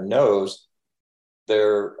ears, and their nose.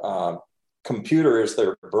 Their computer is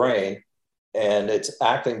their brain, and it's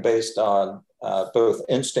acting based on both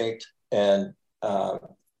instinct and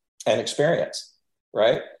experience,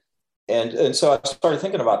 right? And so I started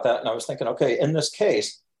thinking about that, and I was thinking, okay, in this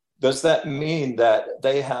case, does that mean that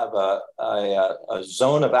they have a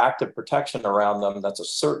zone of active protection around them that's a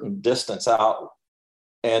certain distance out,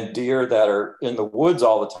 and deer that are in the woods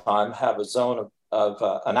all the time have a zone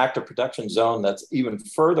of an active protection zone that's even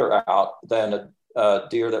further out than a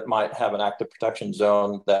deer that might have an active protection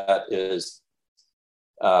zone that is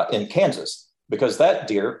in Kansas? Because that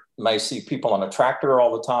deer may see people on a tractor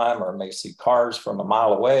all the time, or may see cars from a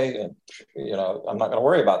mile away, and I'm not going to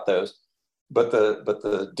worry about those. But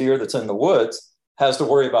the deer that's in the woods has to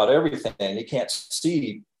worry about everything. He can't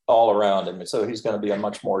see all around him, and so he's going to be a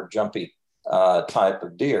much more jumpy type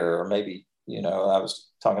of deer. Or maybe, I was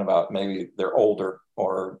talking about maybe they're older,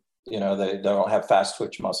 or they don't have fast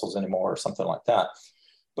twitch muscles anymore, or something like that.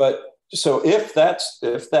 But so if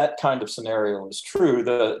that kind of scenario is true,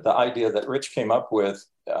 the idea that Rich came up with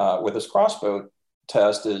his crossbow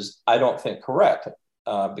test is, I don't think, correct,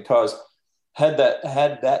 because had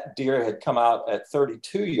that deer had come out at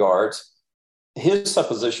 32 yards, his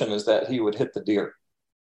supposition is that he would hit the deer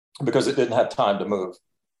because it didn't have time to move.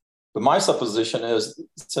 But my supposition is,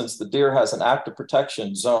 since the deer has an active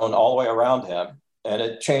protection zone all the way around him, and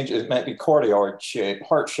it might be cordioid shape,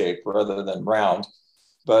 heart shape rather than round,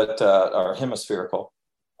 but or hemispherical,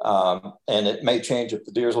 and it may change if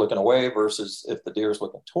the deer's looking away versus if the deer's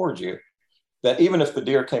looking towards you. That even if the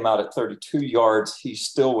deer came out at 32 yards, he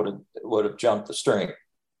still would have jumped the string,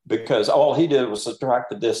 because all he did was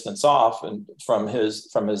subtract the distance off and from his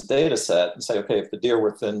data set and say, okay, if the deer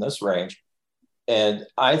were within this range. And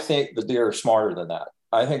I think the deer are smarter than that.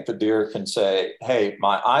 I think the deer can say, hey,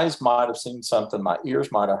 my eyes might have seen something, my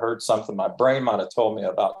ears might have heard something, my brain might have told me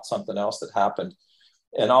about something else that happened.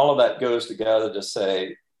 And all of that goes together to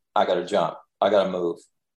say, I got to jump, I got to move,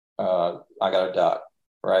 I got to duck,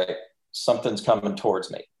 right? Something's coming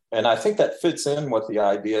towards me. And I think that fits in with the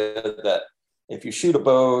idea that if you shoot a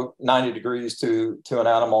bow 90 degrees to an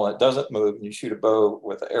animal and it doesn't move, and you shoot a bow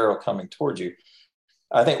with an arrow coming towards you,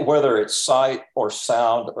 I think whether it's sight or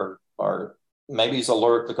sound, or maybe he's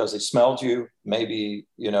alert because he smelled you, maybe,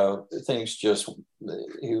 he was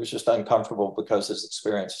just uncomfortable because his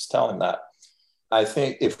experience is telling him that. I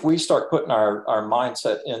think if we start putting our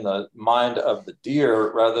mindset in the mind of the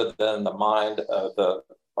deer rather than the mind of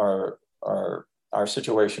our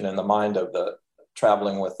situation in the mind of the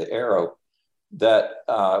traveling with the arrow, that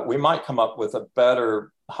we might come up with a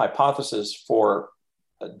better hypothesis for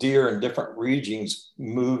deer in different regions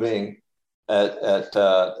moving at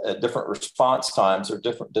different response times or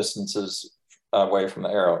different distances away from the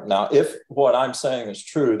arrow. Now, if what I'm saying is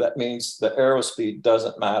true, that means the arrow speed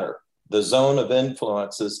doesn't matter. The zone of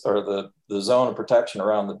influences, or the zone of protection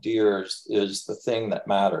around the deer is the thing that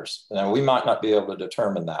matters. And we might not be able to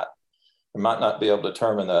determine that. We might not be able to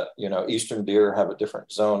determine that, eastern deer have a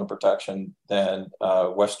different zone of protection than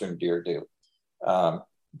western deer do.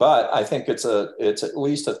 But I think it's at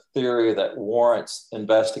least a theory that warrants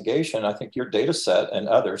investigation. I think your data set and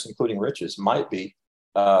others, including Rich's, might be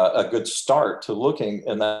a good start to looking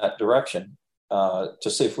in that direction to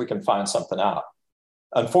see if we can find something out.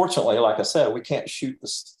 Unfortunately, like I said, we can't shoot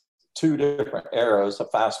this two different arrows, a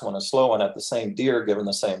fast one and a slow one, at the same deer given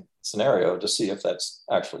the same scenario to see if that's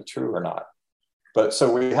actually true or not. But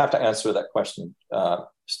so we have to answer that question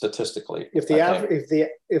statistically. If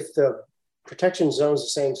the protection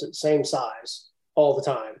zone's the same size all the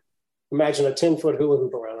time, imagine a 10-foot hula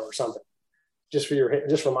hoop around it or something, just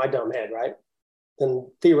for my dumb head, right?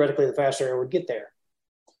 Then theoretically the fast arrow would get there.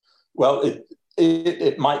 Well,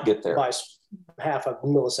 it might get there by half a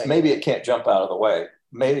millisecond. Maybe it can't jump out of the way.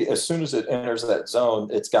 Maybe as soon as it enters that zone,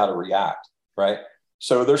 it's got to react, right?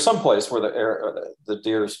 So there's some place where the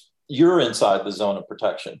deer's, you're inside the zone of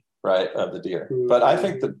protection, right, of the deer. Mm-hmm. But I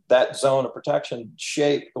think that zone of protection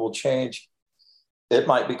shape will change. It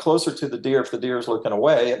might be closer to the deer if the deer is looking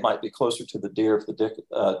away. It might be closer to the deer if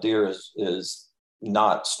the deer is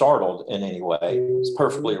not startled in any way. It's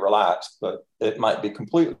perfectly relaxed, but it might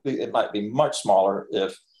be much smaller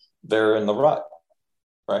if they're in the rut,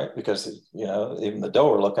 right? Because, even the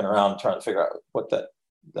doe are looking around trying to figure out what that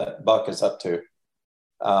buck is up to.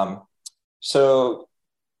 So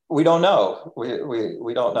we don't know.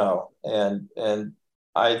 We don't know. And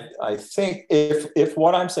I think if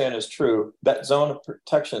what I'm saying is true, that zone of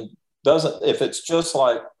protection doesn't, if it's just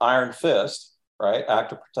like Iron Fist, right,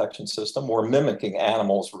 active protection system, we're mimicking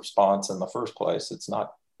animals' response in the first place. It's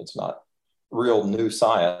not real new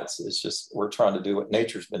science. It's just we're trying to do what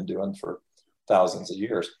nature's been doing for thousands of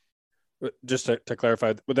years. Just to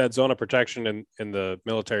clarify, with that zone of protection in the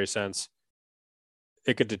military sense,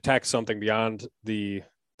 it could detect something beyond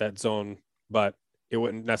that zone, but it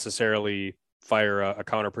wouldn't necessarily fire a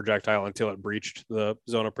counter projectile until it breached the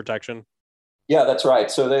zone of protection. Yeah, that's right.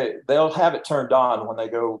 So they'll have it turned on when they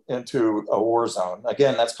go into a war zone.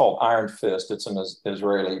 Again, that's called Iron Fist. It's an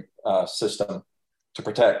Israeli system to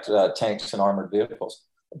protect tanks and armored vehicles.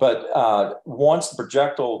 But once the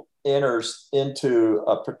projectile enters into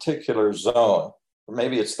a particular zone, or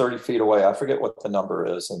maybe it's 30 feet away, I forget what the number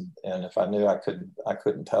is, and if I knew, I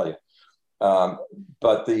couldn't tell you.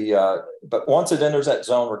 But once it enters that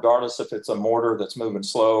zone, regardless if it's a mortar that's moving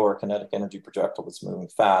slow or a kinetic energy projectile that's moving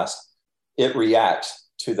fast, it reacts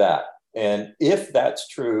to that. And if that's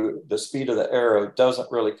true, the speed of the arrow doesn't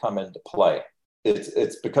really come into play.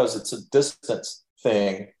 It's because it's a distance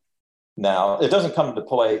thing now. It doesn't come into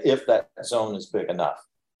play if that zone is big enough.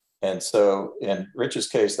 And so in Rich's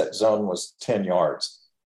case, that zone was 10 yards.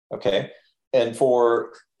 Okay. And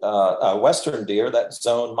for a Western deer, that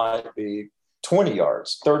zone might be 20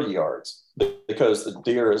 yards, 30 yards, because the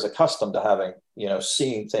deer is accustomed to having,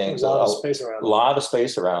 seeing things, a lot of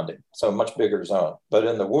space around him. So a much bigger zone. But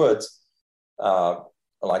in the woods,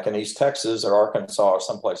 like in East Texas or Arkansas or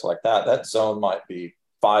someplace like that, that zone might be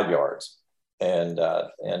 5 yards.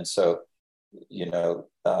 And so,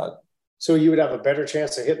 so you would have a better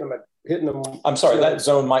chance of hitting them. I'm sorry, that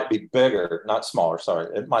zone might be bigger, not smaller. Sorry,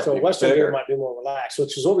 it might be Western bigger. deer might be more relaxed,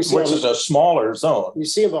 which is what we see. Which is a smaller zone. You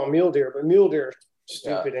see them on mule deer, but mule deer are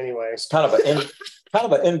stupid anyway. It's kind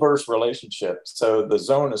of an inverse relationship. So the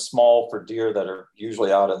zone is small for deer that are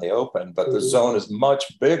usually out in the open, but the zone is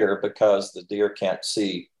much bigger because the deer can't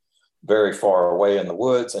see very far away in the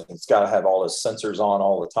woods, and it's got to have all his sensors on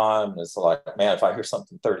all the time. And it's like, man, if I hear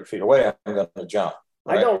something 30 feet away, I'm going to jump.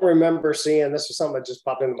 Right? I don't remember seeing, this was something that just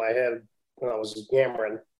popped into my head when I was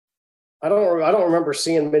yammering. I don't remember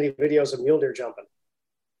seeing many videos of mule deer jumping.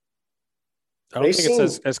 I don't think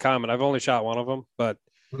it's as common. I've only shot one of them, but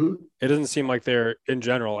it doesn't seem like they're in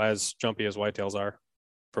general as jumpy as whitetails are,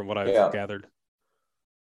 from what I've gathered.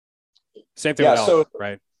 Same thing with elk,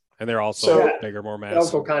 right? And they're also bigger, more massive.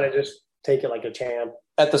 Elk will kind of just take it like a champ.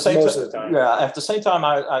 At the same time, at the same time,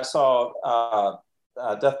 I saw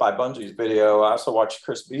Death by Bungie's video. I also watched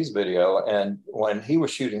Chris B's video, and when he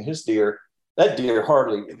was shooting his deer, that deer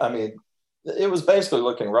it was basically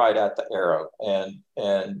looking right at the arrow,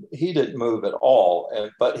 and he didn't move at all.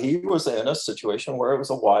 But he was in a situation where it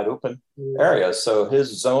was a wide open area, so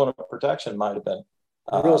his zone of protection might have been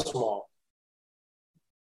real small.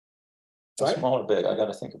 Right? Small or big? I got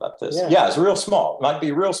to think about this. Yeah, it's real small. It might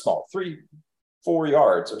be real small, 3-4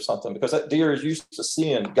 yards or something, because that deer is used to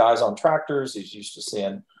seeing guys on tractors. He's used to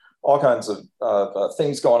seeing all kinds of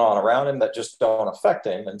things going on around him that just don't affect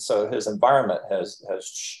him, and so his environment has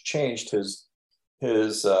changed his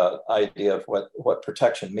idea of what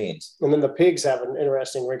protection means. And then the pigs have an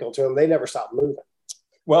interesting wrinkle to them. They never stop moving.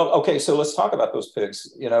 Well, okay, so let's talk about those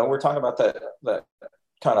pigs. We're talking about that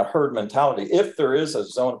kind of herd mentality. If there is a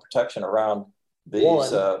zone of protection around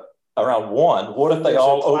these around one. What if they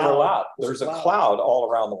all overlap? There's a cloud all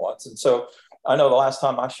around the ones. And so I know the last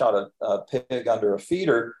time I shot a pig under a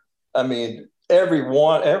feeder, I mean, every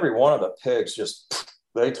one of the pigs just,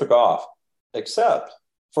 they took off, except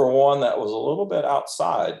for one that was a little bit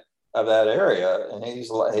outside of that area. And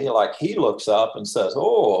he looks up and says,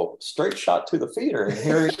 "Oh, straight shot to the feeder." And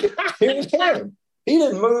here he came. He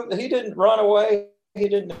didn't move. He didn't run away. He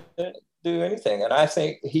didn't do anything. And I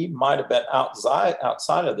think he might have been outside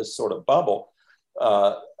of this sort of bubble,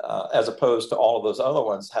 as opposed to all of those other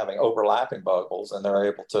ones having overlapping bubbles, and they're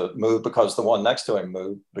able to move because the one next to him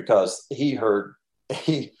moved because he heard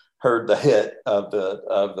the hit of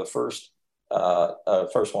the first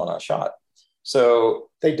one I shot.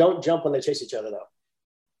 So they don't jump when they chase each other, though.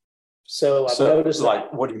 So I've noticed,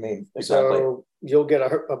 like, what do you mean exactly? So you'll get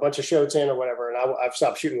a bunch of shoats in or whatever, and I've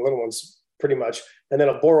stopped shooting little ones pretty much, and then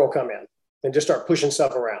a boar will come in and just start pushing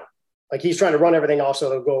stuff around. Like he's trying to run everything off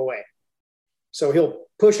so it'll go away. So he'll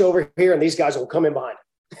push over here, and these guys will come in behind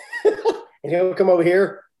him. And he'll come over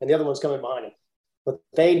here, and the other one's coming behind him. But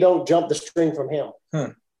they don't jump the string from him.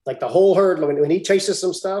 Like the whole herd, when he chases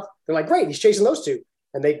some stuff, they're like, "Great, he's chasing those two,"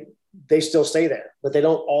 and they still stay there. But they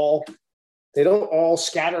don't all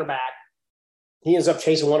scatter back. He ends up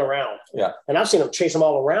chasing one around. Yeah. And I've seen him chase them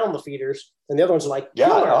all around the feeders, and the other ones are like, "Yeah,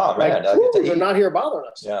 oh, man, they're not here bothering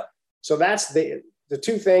us." Yeah. So that's the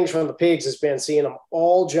two things from the pigs has been seeing them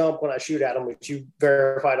all jump when I shoot at them, which you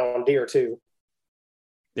verified on deer too.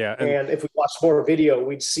 Yeah. And if we watch more video,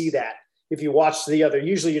 we'd see that. If you watch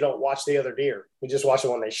usually you don't watch the other deer. You just watch it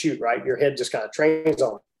when they shoot, right? Your head just kind of trains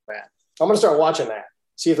on that. I'm going to start watching that,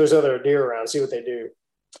 see if there's other deer around, see what they do.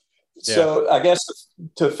 Yeah. So I guess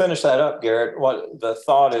to finish that up, Garrett, what the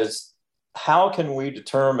thought is, how can we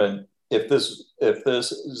determine if this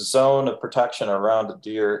zone of protection around a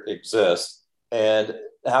deer exists, and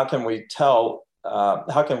how can we determine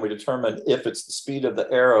if it's the speed of the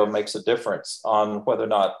arrow makes a difference on whether or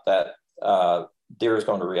not that deer is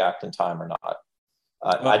going to react in time or not?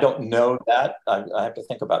 I don't know that. I have to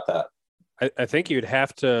think about that. I think you'd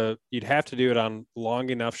have to do it on long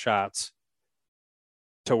enough shots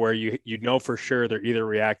to where you know for sure they're either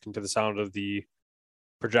reacting to the sound of the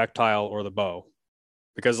projectile or the bow,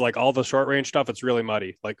 because like all the short range stuff, it's really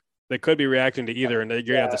muddy. Like they could be reacting to either, and you're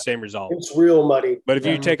gonna have the same result. It's real muddy. But if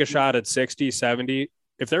you take a shot at 60, 70,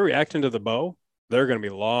 if they're reacting to the bow, they're going to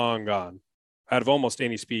be long gone out of almost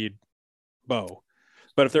any speed bow.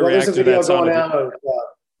 But if they're reacting to that sound of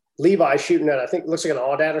Levi shooting at, I think it looks like an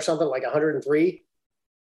Audad or something, like 103.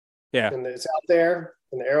 Yeah. And it's out there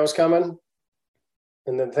and the arrow's coming.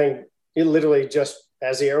 And the thing, it literally just,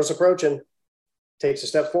 as the arrow's approaching, takes a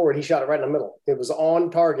step forward. He shot it right in the middle. It was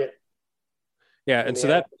on target. Yeah. And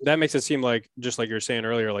so that makes it seem like, just like you were saying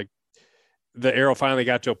earlier, like the arrow finally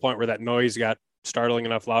got to a point where that noise got startling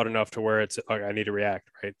enough, loud enough to where it's like, I need to react.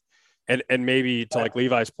 Right. And maybe to like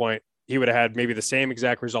Levi's point, he would have had maybe the same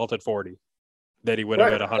exact result at 40 that he would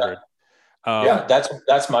have at 100. Yeah,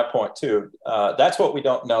 that's my point too. That's what we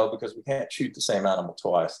don't know, because we can't shoot the same animal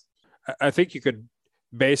twice. I think you could,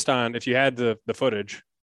 based on, if you had the footage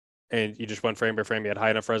and you just went frame by frame, you had high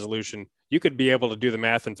enough resolution, you could be able to do the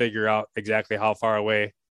math and figure out exactly how far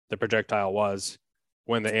away the projectile was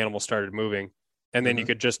when the animal started moving. And then you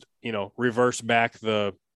could just, reverse back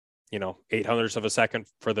the, 800ths of a second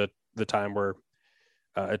for the time where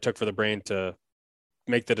it took for the brain to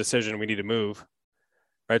make the decision we need to move.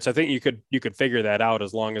 Right. So I think you could figure that out,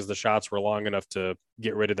 as long as the shots were long enough to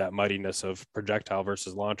get rid of that muddiness of projectile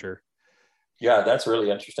versus launcher. Yeah, that's really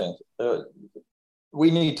interesting.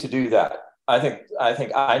 We need to do that. I think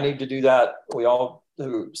I need to do that. We all,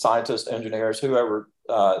 scientists, engineers, whoever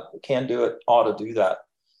can do it, ought to do that.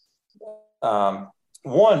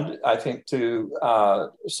 One, I think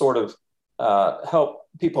to sort of help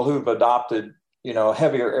people who've adopted,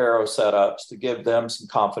 heavier arrow setups, to give them some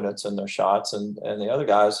confidence in their shots, and the other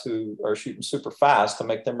guys who are shooting super fast, to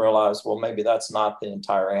make them realize, well, maybe that's not the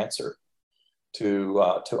entire answer to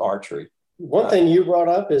archery. One thing you brought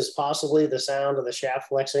up is possibly the sound of the shaft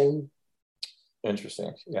flexing.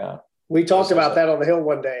 Interesting. Yeah. We talked about that on the hill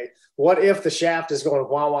one day. What if the shaft is going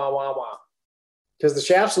wah, wah, wah, wah? Because the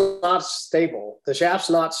shaft's not stable. The shaft's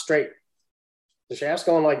not straight. The shaft's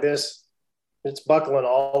going like this. It's buckling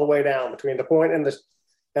all the way down between the point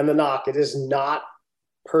and the knock. It is not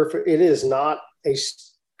perfect. It is not a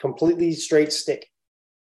completely straight stick.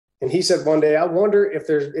 And he said one day, I wonder if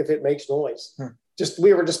it makes noise.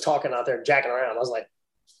 We were just talking out there, jacking around. I was like,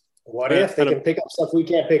 what if they can pick up stuff we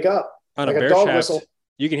can't pick up? On like a bear dog shaft, whistle.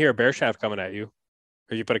 You can hear a bear shaft coming at you.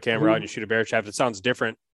 If you put a camera out and you shoot a bear shaft, it sounds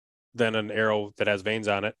different than an arrow that has veins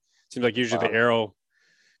on it. Seems like usually the arrow,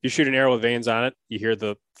 you shoot an arrow with vanes on it, you hear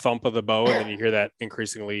the thump of the bow, and then you hear that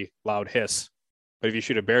increasingly loud hiss. But if you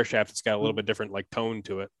shoot a bare shaft, it's got a little bit different like tone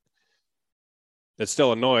to it. It's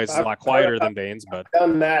still a noise. It's a lot quieter than vanes, but I've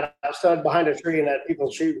done that. I've stood behind a tree and had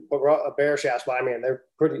people shoot a bear shaft by me, and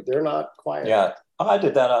they're not quiet. Yeah. I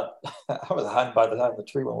did that. I was hiding by the side of the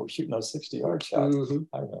tree when we were shooting those 60-yard shots. Mm-hmm.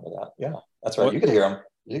 I remember that. Yeah, that's right. You could hear them.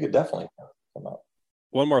 You could definitely come up.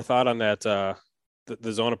 One more thought on that,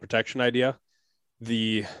 the zone of protection idea.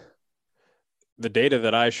 The data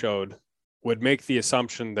that I showed would make the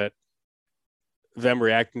assumption that them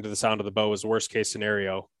reacting to the sound of the bow is worst case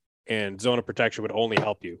scenario, and zone of protection would only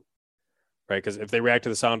help you, right? Because if they react to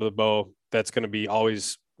the sound of the bow, that's going to be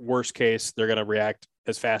always worst case. They're going to react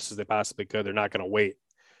as fast as they possibly could. They're not going to wait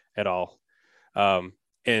at all.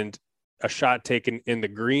 And a shot taken in the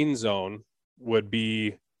green zone would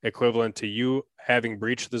be equivalent to you having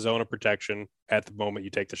breached the zone of protection at the moment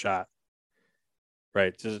you take the shot,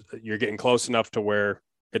 right? You're getting close enough to where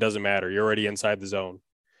it doesn't matter. You're already inside the zone,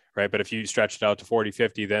 right? But if you stretch it out to 40,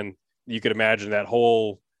 50, then you could imagine that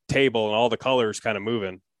whole table and all the colors kind of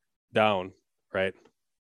moving down, right?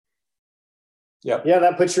 Yeah,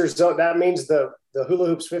 that puts your zone. That means the hula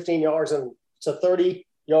hoop's 15 yards and it's a 30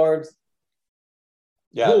 yards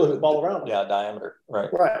hula hoop all around. Yeah, diameter. Right.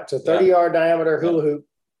 It's a 30-yard diameter hula hoop,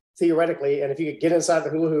 theoretically. And if you could get inside the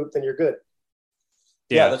hula hoop, then you're good.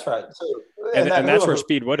 Yeah, that's right. So, and that's where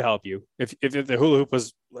speed would help you. If the hula hoop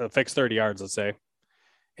was a fixed 30 yards, let's say,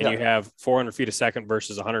 and you have 400 feet a second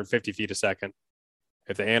versus 150 feet a second,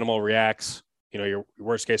 if the animal reacts, your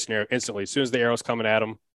worst case scenario instantly, as soon as the arrow's coming at them,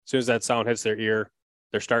 as soon as that sound hits their ear,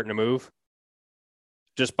 they're starting to move.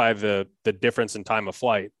 Just by the difference in time of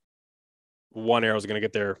flight, one arrow is going to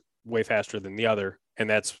get there way faster than the other. And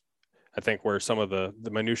that's, I think, where some of the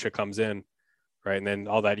minutia comes in, right? And then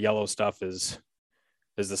all that yellow stuff is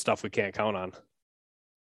the stuff we can't count on.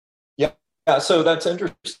 Yeah. So that's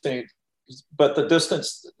interesting. But the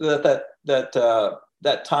distance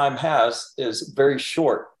that time has is very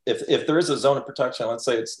short. If there is a zone of protection, let's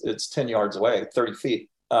say it's 10 yards away, 30 feet,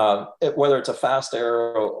 whether it's a fast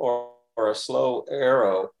arrow or a slow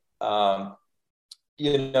arrow,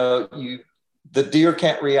 the deer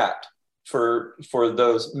can't react for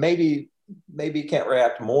those. Maybe can't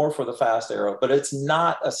react more for the fast arrow, but it's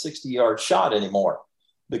not a 60-yard shot anymore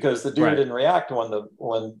because the deer didn't react when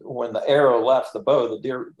the arrow left the bow. The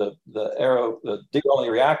deer only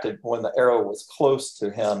reacted when the arrow was close to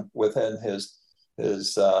him within his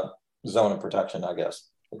zone of protection, I guess.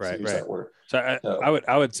 Right. That word. So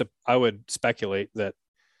I would speculate that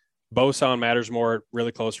bow sound matters more at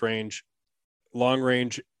really close range. Long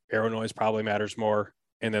range arrow noise probably matters more,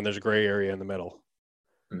 and then there's a gray area in the middle.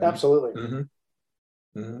 Mm-hmm. Absolutely. Mm-hmm.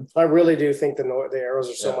 Mm-hmm. I really do think the arrows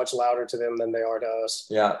are so much louder to them than they are to us.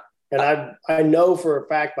 Yeah. And I know for a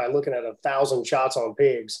fact by looking at 1,000 shots on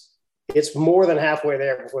pigs, it's more than halfway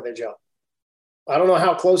there before they jump. I don't know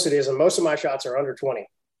how close it is, and most of my shots are under 20.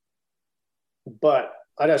 But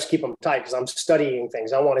I just keep them tight because I'm studying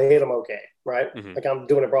things. I want to hit them okay, right? Mm-hmm. Like I'm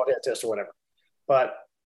doing a broadhead test or whatever. But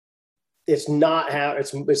it's not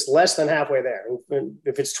it's less than halfway there. And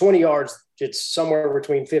if it's 20 yards, it's somewhere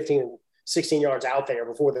between 15 and 16 yards out there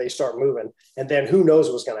before they start moving. And then who knows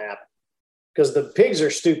what's going to happen. Because the pigs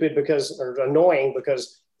are stupid or annoying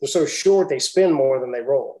because they're so short, they spin more than they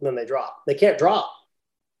roll, than they drop. They can't drop.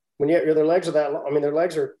 When their legs are that long. I mean, their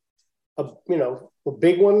legs are, a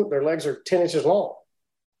big one, their legs are 10 inches long.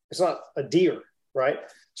 It's not a deer, right?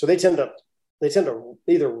 So they tend to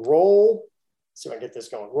either roll, let's see if I get this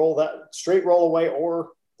going, roll that straight roll away, or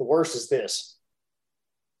the worst is this.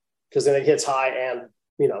 Because then it hits high and,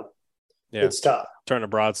 it's tough. Turn a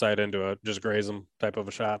broadside into a just graze them type of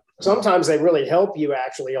a shot. Sometimes they really help you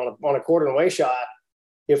actually on a quarter and away shot.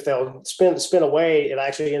 If they'll spin away, it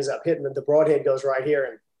actually ends up hitting the broadhead goes right here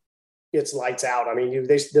and it's lights out. I mean,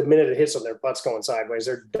 the minute it hits them, their butt's going sideways.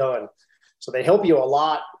 They're done. So they help you a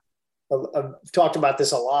lot. I've talked about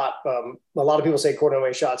this a lot. A lot of people say quarter and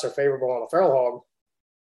away shots are favorable on a feral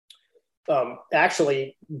hog.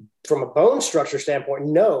 Actually, from a bone structure standpoint,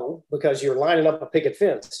 no, because you're lining up a picket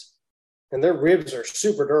fence. And their ribs are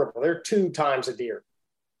super durable. They're 2 times a deer.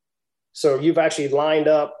 So you've actually lined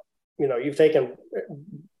up, you've taken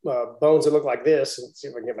bones that look like this. Let's see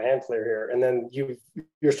if I can get my hand clear here. And then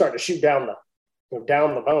you're starting to shoot down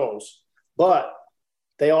the bones. But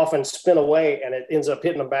they often spin away and it ends up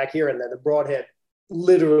hitting them back here. And then the broadhead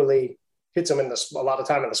literally hits them a lot of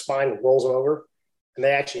time in the spine and rolls them over. And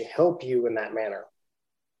they actually help you in that manner,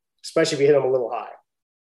 especially if you hit them a little high.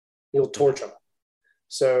 You'll torch them.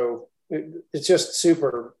 So it's just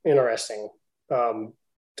super interesting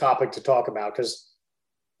topic to talk about because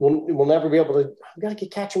we'll never be able to. We got to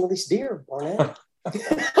get catch and release deer, Barnett.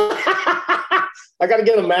 I got to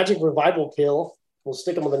get a magic revival pill. We'll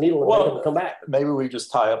stick them with a needle and make them come back. Maybe we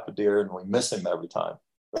just tie up a deer and we miss him every time.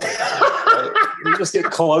 Right? We just get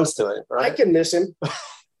close to it. Right? I can miss him.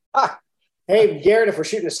 Hey, Garrett, if we're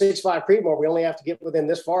shooting a 6.5 Creedmoor, we only have to get within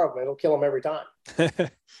this far of him. It'll kill him every time.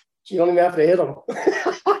 You don't even have to hit him.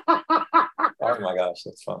 Oh my gosh,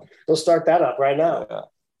 that's fun. We'll start that up right now. Yeah.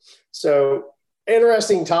 So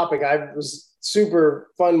interesting topic. I was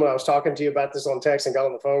super fun when I was talking to you about this on text and got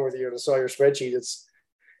on the phone with you and saw your spreadsheet.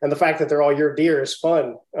 And the fact that they're all your deer is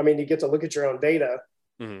fun. I mean, you get to look at your own data.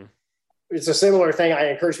 Mm-hmm. It's a similar thing. I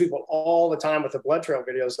encourage people all the time with the blood trail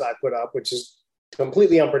videos that I put up, which is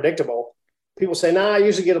completely unpredictable. People say, I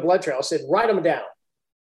usually get a blood trail. I said, write them down.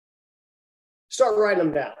 Start writing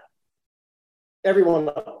them down. Every one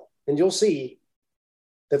of them. And you'll see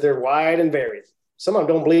that they're wide and varied. Some of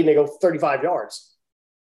them don't bleed and they go 35 yards.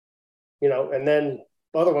 And then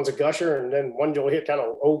other one's a gusher, and then one you'll hit kind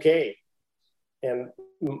of okay. And,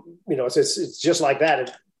 it's just like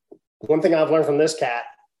that. One thing I've learned from this cat,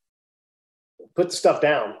 put the stuff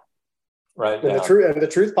down. Right. And the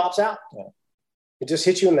truth pops out. Yeah. It just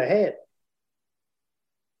hits you in the head.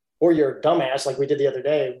 Or you're a dumbass like we did the other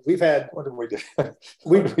day. What did we do?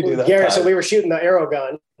 Garrett said we were shooting the arrow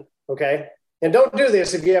gun. Okay. And don't do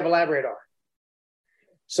this if you have a lab radar.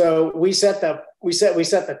 So we set the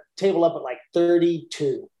table up at like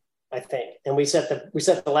 32, I think. And we set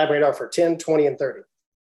the lab radar for 10, 20, and 30.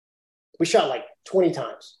 We shot like 20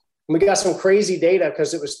 times. And we got some crazy data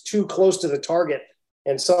because it was too close to the target.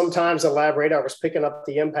 And sometimes the lab radar was picking up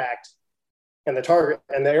the impact and the target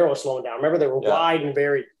and the arrow was slowing down. Remember, they were wide and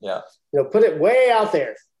varied. Yeah. Put it way out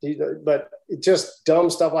there. But just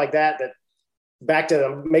dumb stuff like that back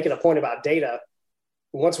to making a point about data.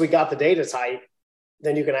 Once we got the data tight,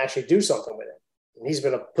 then you can actually do something with it. And he's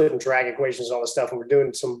been putting drag equations and all this stuff. And we're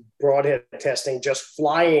doing some broadhead testing, just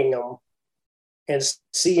flying them and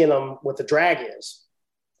seeing them what the drag is.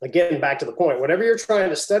 Again, back to the point, whatever you're trying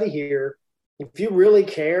to study here, if you really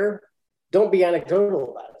care, don't be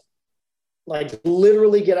anecdotal about it. Like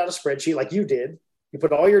literally get out a spreadsheet like you did. You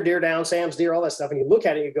put all your deer down, Sam's deer, all that stuff, and you look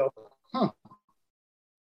at it and you go,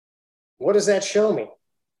 what does that show me?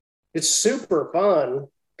 It's super fun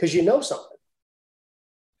because you know something.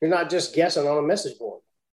 You're not just guessing on a message board,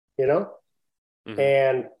 Mm-hmm.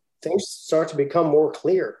 And things start to become more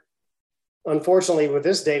clear. Unfortunately, with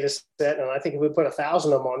this data set, and I think if we put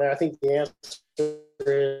 1,000 of them on there, I think the answer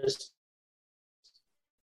is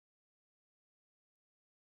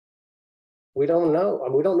we don't know. I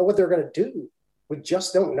mean, we don't know what they're going to do. We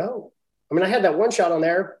just don't know. I mean, I had that one shot on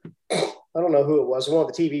there. I don't know who it was. One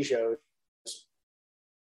of the TV shows.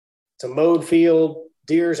 It's a mowed field.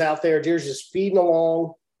 Deer's out there. Deer's just feeding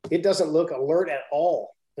along. It doesn't look alert at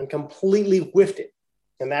all and completely whiffed it.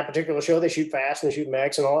 In that particular show, they shoot fast and they shoot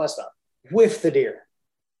max and all that stuff. Whiffed the deer.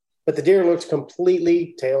 But the deer looked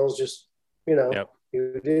completely, tails just, Yep.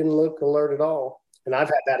 It didn't look alert at all. And I've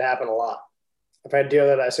had that happen a lot. I've had deer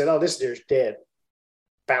that I said, this deer's dead.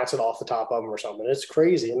 Bounce it off the top of them or something. It's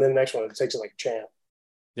crazy. And then the next one, it takes it like a champ.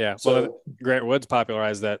 Yeah. So, well, Grant Woods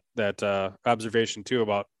popularized that observation too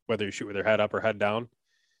about whether you shoot with your head up or head down.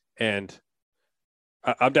 And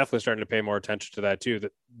I'm definitely starting to pay more attention to that too.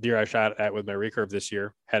 The deer I shot at with my recurve this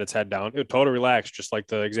year had its head down. It was totally relaxed, just like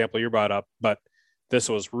the example you brought up. But this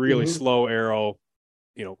was really slow arrow,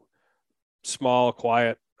 small,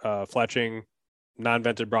 quiet, fletching,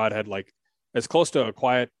 non-vented broadhead, like as close to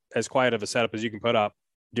as quiet of a setup as you can put up.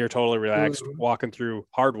 Deer totally relaxed, walking through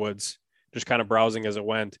hardwoods, just kind of browsing as it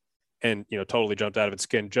went, and totally jumped out of its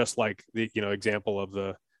skin, just like the example of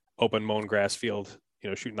the open mown grass field,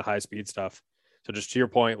 shooting the high speed stuff. So just to your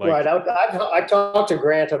point, like right, I talked to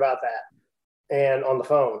Grant about that, and on the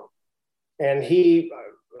phone, and a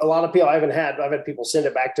lot of people I've had people send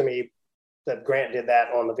it back to me that Grant did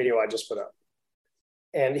that on the video I just put up,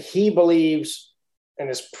 and he believes, and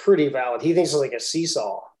it's pretty valid. He thinks it's like a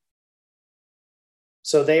seesaw.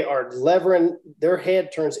 So they are levering, their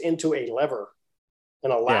head turns into a lever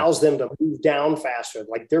and allows them to move down faster.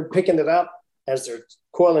 Like they're picking it up as they're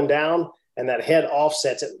coiling down, and that head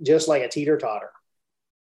offsets it just like a teeter-totter.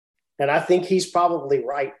 And I think he's probably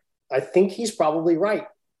right.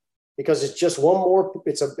 Because it's just one more,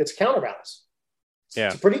 it's a counterbalance. Yeah.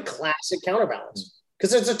 It's a pretty classic counterbalance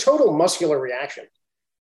because it's a total muscular reaction.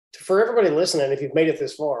 For everybody listening, if you've made it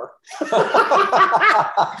this far,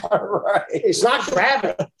 right. It's not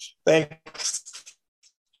gravity. Thanks.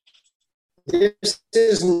 This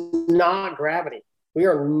is not gravity. We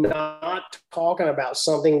are not talking about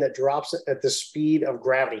something that drops at the speed of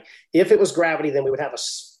gravity. If it was gravity, then we would have a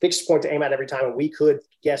fixed point to aim at every time, and we could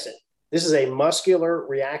guess it. This is a muscular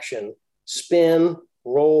reaction. Spin,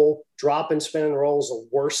 roll, drop and spin and roll is the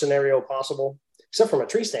worst scenario possible, except from a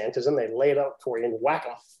tree stand, because then they lay it up for you and whack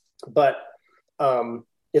them. But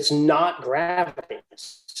it's not gravity.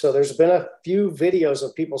 So there's been a few videos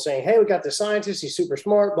of people saying, hey, we got this scientist, he's super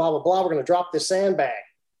smart, blah, blah, blah. We're going to drop this sandbag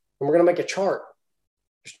and we're going to make a chart.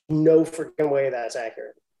 There's no freaking way that's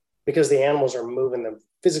accurate because the animals are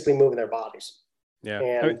physically moving their bodies. Yeah.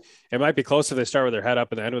 And it might be close if they start with their head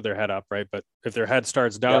up and the end with their head up, right? But if their head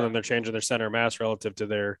starts down, then they're changing their center of mass relative to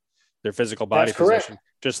their physical body position.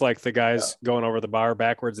 Just like the guys going over the bar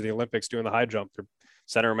backwards in the Olympics doing the high jump, their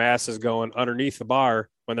center of mass is going underneath the bar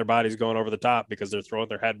when their body's going over the top because they're throwing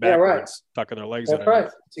their head backwards, tucking their legs in. That's right.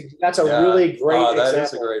 That's a really great example. That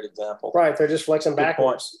is a great example. Right. They're just flexing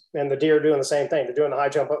backwards and the deer are doing the same thing. They're doing the high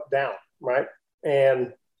jump up, down. Right.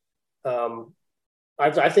 And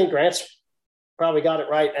I think Grant's probably got it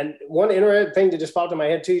right. And one interesting thing that just popped in my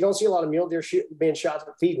head too, you don't see a lot of mule deer being shot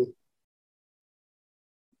for feeding.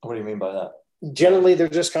 What do you mean by that? Generally, they're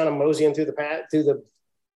just kind of moseying through the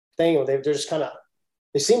thing. They're just kind of,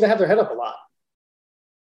 they seem to have their head up a lot.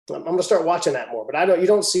 I'm going to start watching that more, but you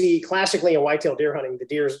don't see classically in whitetail deer hunting, the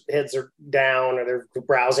deer's heads are down or they're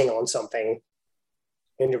browsing on something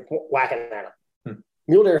and you're whacking at them.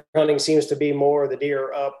 Mule deer hunting seems to be more the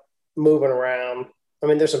deer up, moving around. I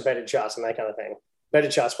mean, there's some bedded shots and that kind of thing.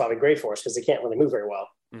 Bedded shots probably great for us because they can't really move very well.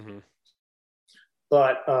 Mm-hmm.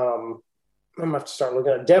 But I'm going to have to start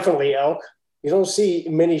looking at definitely elk. You don't see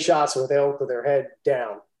many shots with elk with their head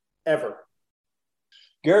down ever.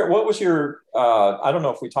 Garrett, what was your, I don't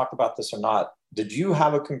know if we talked about this or not. Did you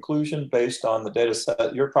have a conclusion based on the data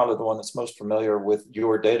set? You're probably the one that's most familiar with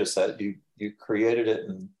your data set. You created it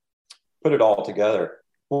and put it all together.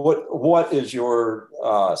 What is your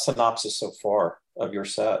synopsis so far of your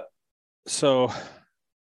set? So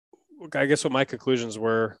I guess what my conclusions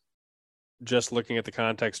were, just looking at the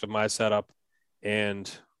context of my setup and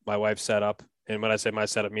my wife's setup. And when I say my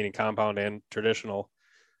setup, meaning compound and traditional,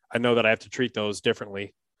 I know that I have to treat those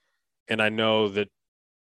differently. And I know that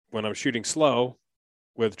when I'm shooting slow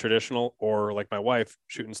with traditional, or like my wife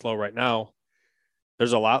shooting slow right now,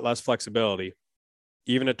 there's a lot less flexibility,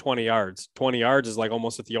 even at 20 yards. 20 yards is like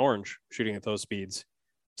almost at the orange shooting at those speeds.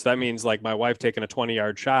 So that means like my wife taking a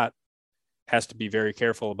 20-yard shot has to be very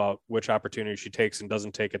careful about which opportunity she takes and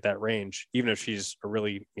doesn't take at that range, even if she's a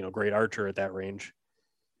really, great archer at that range,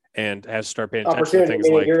 and has to start paying attention to things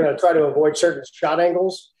like you're going to try to avoid certain shot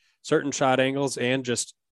angles and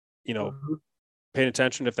just, paying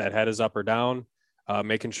attention if that head is up or down,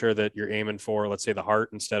 making sure that you're aiming for, let's say, the heart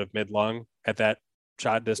instead of mid-lung at that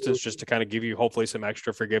shot distance, just to kind of give you hopefully some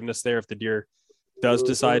extra forgiveness there. If the deer does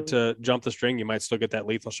decide to jump the string, you might still get that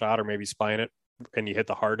lethal shot or maybe spine it and you hit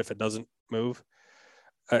the heart if it doesn't move.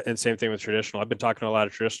 And same thing with traditional. I've been talking to a lot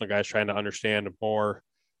of traditional guys trying to understand more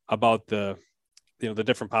about the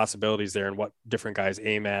different possibilities there and what different guys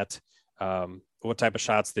aim at, what type of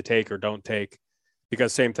shots they take or don't take,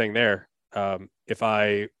 because same thing there. If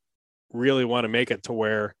I really want to make it to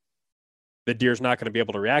where the deer's not going to be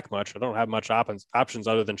able to react much, I don't have much options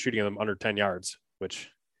other than shooting them under 10 yards, which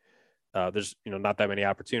there's, not that many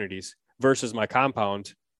opportunities versus my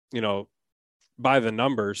compound, by the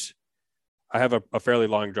numbers, I have a fairly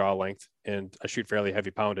long draw length and I shoot fairly heavy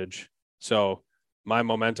poundage. So my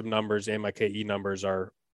momentum numbers and my KE numbers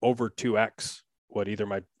are over 2x what either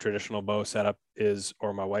my traditional bow setup is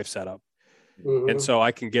or my wife's setup. Mm-hmm. And so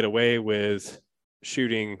I can get away with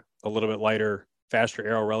shooting a little bit lighter, faster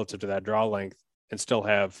arrow relative to that draw length and still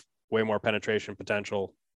have way more penetration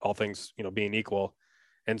potential, all things, being equal.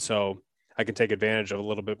 And so I can take advantage of a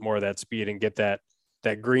little bit more of that speed and get that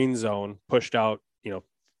green zone pushed out,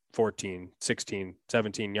 14, 16,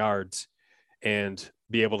 17 yards and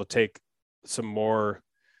be able to take some more,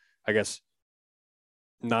 I guess,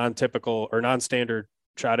 non-typical or non-standard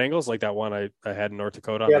shot angles like that one I had in North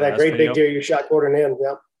Dakota. Yeah, that great big deer you shot quarter in.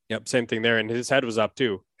 Yep, same thing there. And his head was up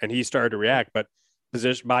too. And he started to react, but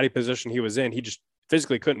body position he was in, he just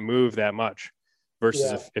physically couldn't move that much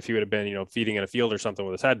versus if he would have been, feeding in a field or something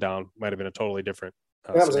with his head down, might have been a totally different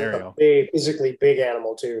scenario. A physically big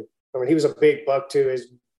animal too. I mean, he was a big buck too.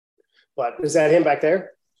 But is that him back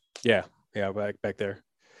there? Yeah, back there.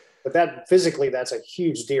 But that physically, that's a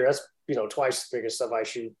huge deer. That's, twice the biggest stuff I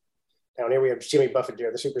shoot. Down here we have Jimmy Buffett deer.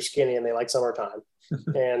 They're super skinny and they like summertime,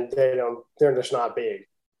 and they're just not big.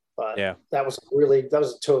 But that was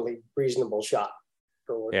a totally reasonable shot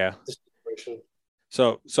for the situation.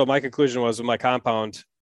 So my conclusion was with my compound,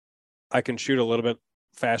 I can shoot a little bit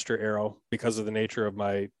faster arrow because of the nature of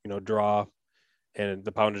my, draw and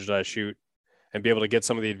the poundage that I shoot, and be able to get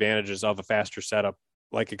some of the advantages of a faster setup,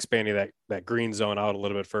 like expanding that green zone out a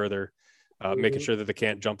little bit further, making sure that they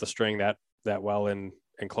can't jump the string that well in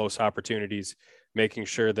close opportunities, making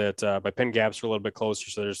sure that my pin gaps are a little bit closer.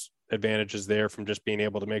 So there's advantages there from just being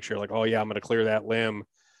able to make sure like, oh yeah, I'm going to clear that limb.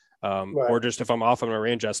 Or just if I'm off on my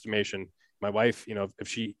range estimation, my wife, if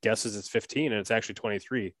she guesses it's 15 and it's actually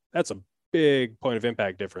 23, that's a big point of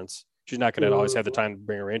impact difference. She's not going to always have the time to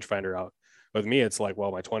bring a rangefinder out. With me, it's like,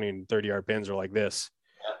 well, my 20 and 30 yard pins are like this.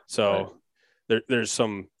 So there's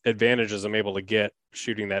some advantages I'm able to get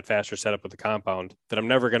shooting that faster setup with the compound that I'm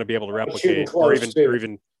never going to be able to replicate or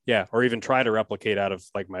even try to replicate out of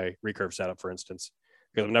like my recurve setup, for instance,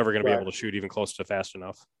 because I'm never going to be able to shoot even close to fast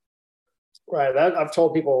enough. Right. I've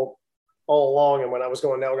told people all along. And when I was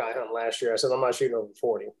going nilgai hunting last year, I said, I'm not shooting over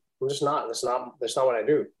 40. I'm just not. That's not what I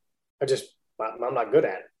do. I'm not good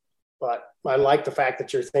at it. But I like the fact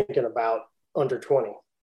that you're thinking about under 20.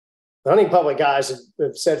 The hunting public guys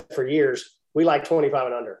have said for years, we like 25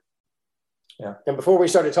 and under. Yeah. And before we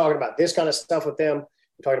started talking about this kind of stuff with them,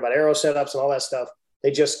 we talked about arrow setups and all that stuff.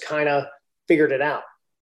 They just kind of figured it out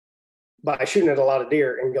by shooting at a lot of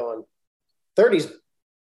deer and going 30s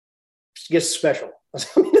gets special.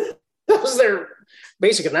 That was their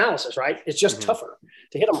basic analysis, right? It's just tougher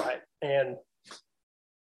to hit them right. And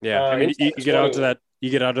you get out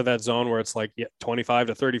to that zone where it's like 25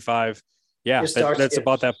 to 35. Yeah, that's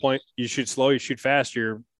about that point. You shoot slow, you shoot fast.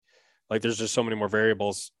 You're like, there's just so many more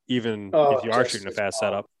variables, even if you are shooting a fast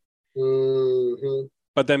setup. Mm-hmm.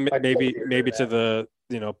 But then maybe to the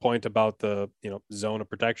point about the zone of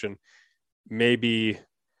protection, maybe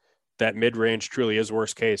that mid range truly is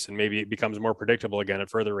worst case, and maybe it becomes more predictable again at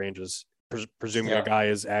further ranges, presuming a guy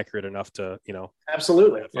is accurate enough to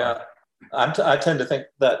Absolutely. Yeah, I tend to think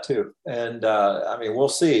that too, and I mean, we'll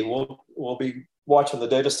see. We'll be watching the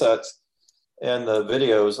data sets and the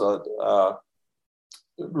videos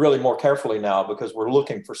really more carefully now, because we're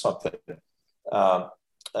looking for something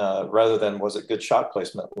rather than was it good shot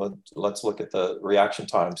placement. Let's look at the reaction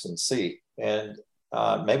times and see, and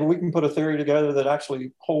maybe we can put a theory together that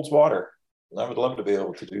actually holds water. I would love to be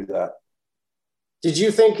able to do that. Did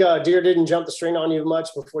you think deer didn't jump the string on you much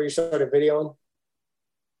before you started videoing?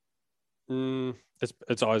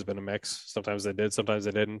 It's always been a mix. Sometimes they did, sometimes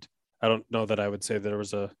they didn't. I don't know that I would say there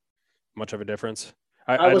was much of a difference.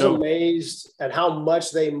 I was amazed at how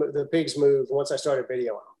much the pigs moved once I started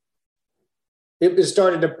videoing. It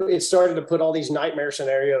started to put all these nightmare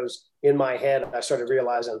scenarios in my head. I started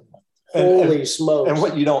realizing, holy smokes. And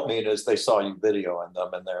what you don't mean is they saw you videoing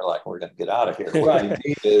them and they're like, we're going to get out of here. What Right. you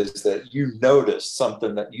mean is that you noticed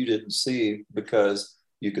something that you didn't see because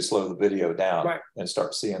you could slow the video down and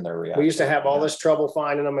start seeing their reaction. We used to have all this trouble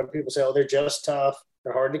finding them, and people say, oh, they're just tough.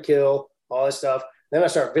 They're hard to kill, all this stuff. Then I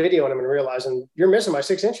start videoing them and realizing you're missing by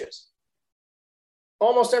 6 inches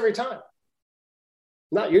almost every time.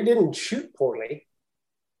 You didn't shoot poorly.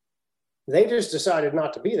 They just decided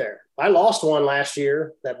not to be there. I lost one last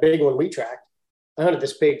year, that big one we tracked. I hunted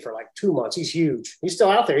this pig for like 2 months. He's huge. He's still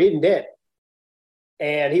out there. He isn't dead.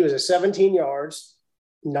 And he was at 17 yards,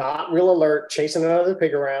 not real alert, chasing another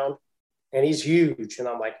pig around. And he's huge. And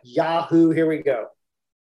I'm like, Yahoo, here we go.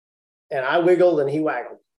 And I wiggled and he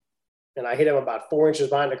waggled. And I hit him about 4 inches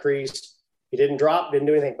behind the crease. He didn't drop, didn't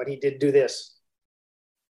do anything, but he did do this.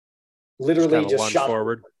 Literally just shot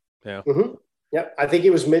forward. Yeah. Mm-hmm. Yep. I think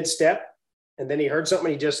it was mid-step. And then he heard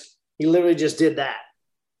something. He literally just did that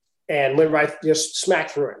and went right, just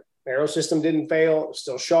smacked through him. Arrow system didn't fail. It was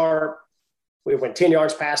still sharp. We went 10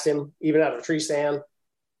 yards past him, even out of a tree stand.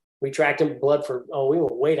 We tracked him we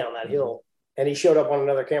went way down that hill. And he showed up on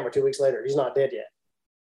another camera 2 weeks later. He's not dead yet.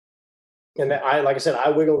 And like I said, I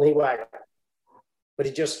wiggled and he waggled. But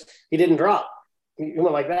he didn't drop. He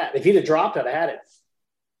went like that. If he'd have dropped, I'd have had it.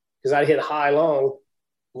 Because I'd hit high long.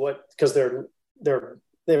 Because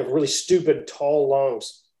they have really stupid, tall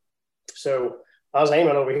lungs. So I was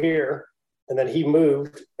aiming over here, and then he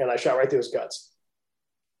moved, and I shot right through his guts.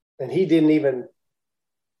 And he didn't even.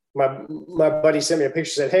 My buddy sent me a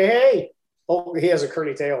picture. Said, "Hey, oh, he has a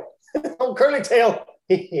curly tail. Oh, curly tail.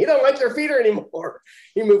 He don't like their feeder anymore."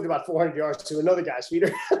 He moved about 400 yards to another guy's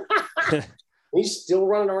feeder. He's still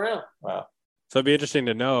running around. Wow. So it'd be interesting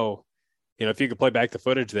to know, if you could play back the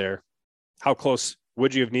footage there, how close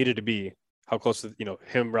would you have needed to be? How close to,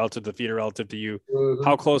 him relative to the feeder, relative to you? Mm-hmm.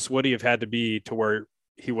 How close would he have had to be to where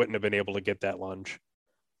he wouldn't have been able to get that lunge?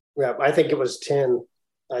 Yeah, I think it was 10.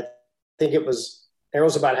 I think it was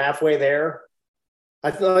arrows about halfway there.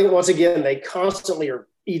 I think once again, they constantly are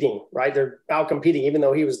eating, right? They're out competing, even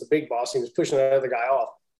though he was the big boss. He was pushing the other guy off.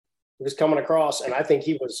 He was coming across, and I think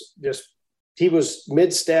he was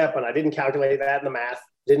mid-step, and I didn't calculate that in the math.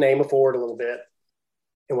 Didn't aim it forward a little bit.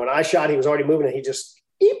 And when I shot, he was already moving, and he just,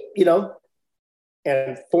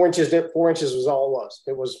 and 4 inches was all it was.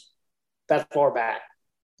 It was that far back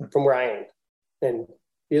from where I aimed. And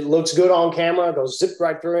it looks good on camera. Goes zipped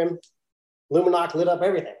right through him. Lumenok lit up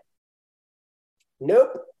everything.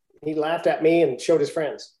 Nope. He laughed at me and showed his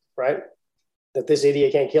friends, right, that this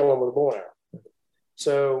idiot can't kill him with a bow and arrow.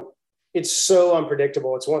 So it's so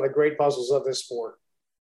unpredictable. It's one of the great puzzles of this sport.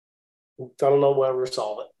 I don't know whether we'll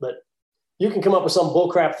solve it, but you can come up with some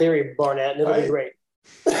bullcrap theory, Barnett, and it'll be great.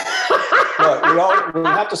 Look, we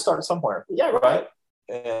have to start somewhere. Yeah, right.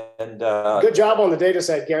 And good job on the data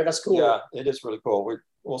set, Gary. That's cool. Yeah, it is really cool.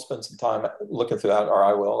 We'll spend some time looking through that, or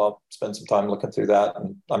I will. I'll spend some time looking through that,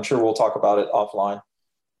 and I'm sure we'll talk about it offline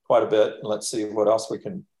quite a bit. And let's see what else we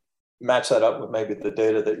can match that up with, maybe the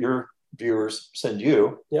data that your viewers send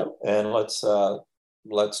you. Yep. And let's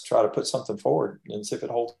try to put something forward and see if it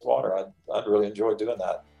holds water. I'd really enjoy doing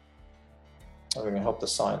that. I think it can help the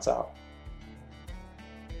science out.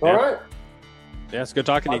 All right. Yeah, it's good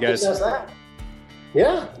talking to you guys.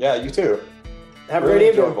 Yeah. Yeah, you too. Have a great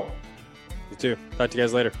evening. You too. Talk to you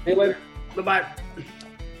guys later. See you later. Bye-bye.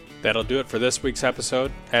 That'll do it for this week's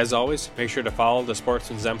episode. As always, make sure to follow the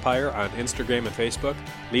Sportsman's Empire on Instagram and Facebook.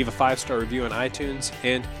 Leave a 5-star review on iTunes.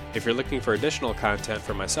 And if you're looking for additional content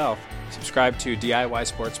from myself, subscribe to DIY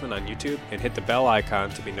Sportsman on YouTube and hit the bell icon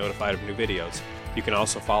to be notified of new videos. You can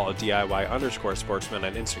also follow DIY_Sportsman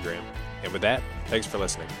on Instagram. And with that, thanks for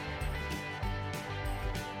listening.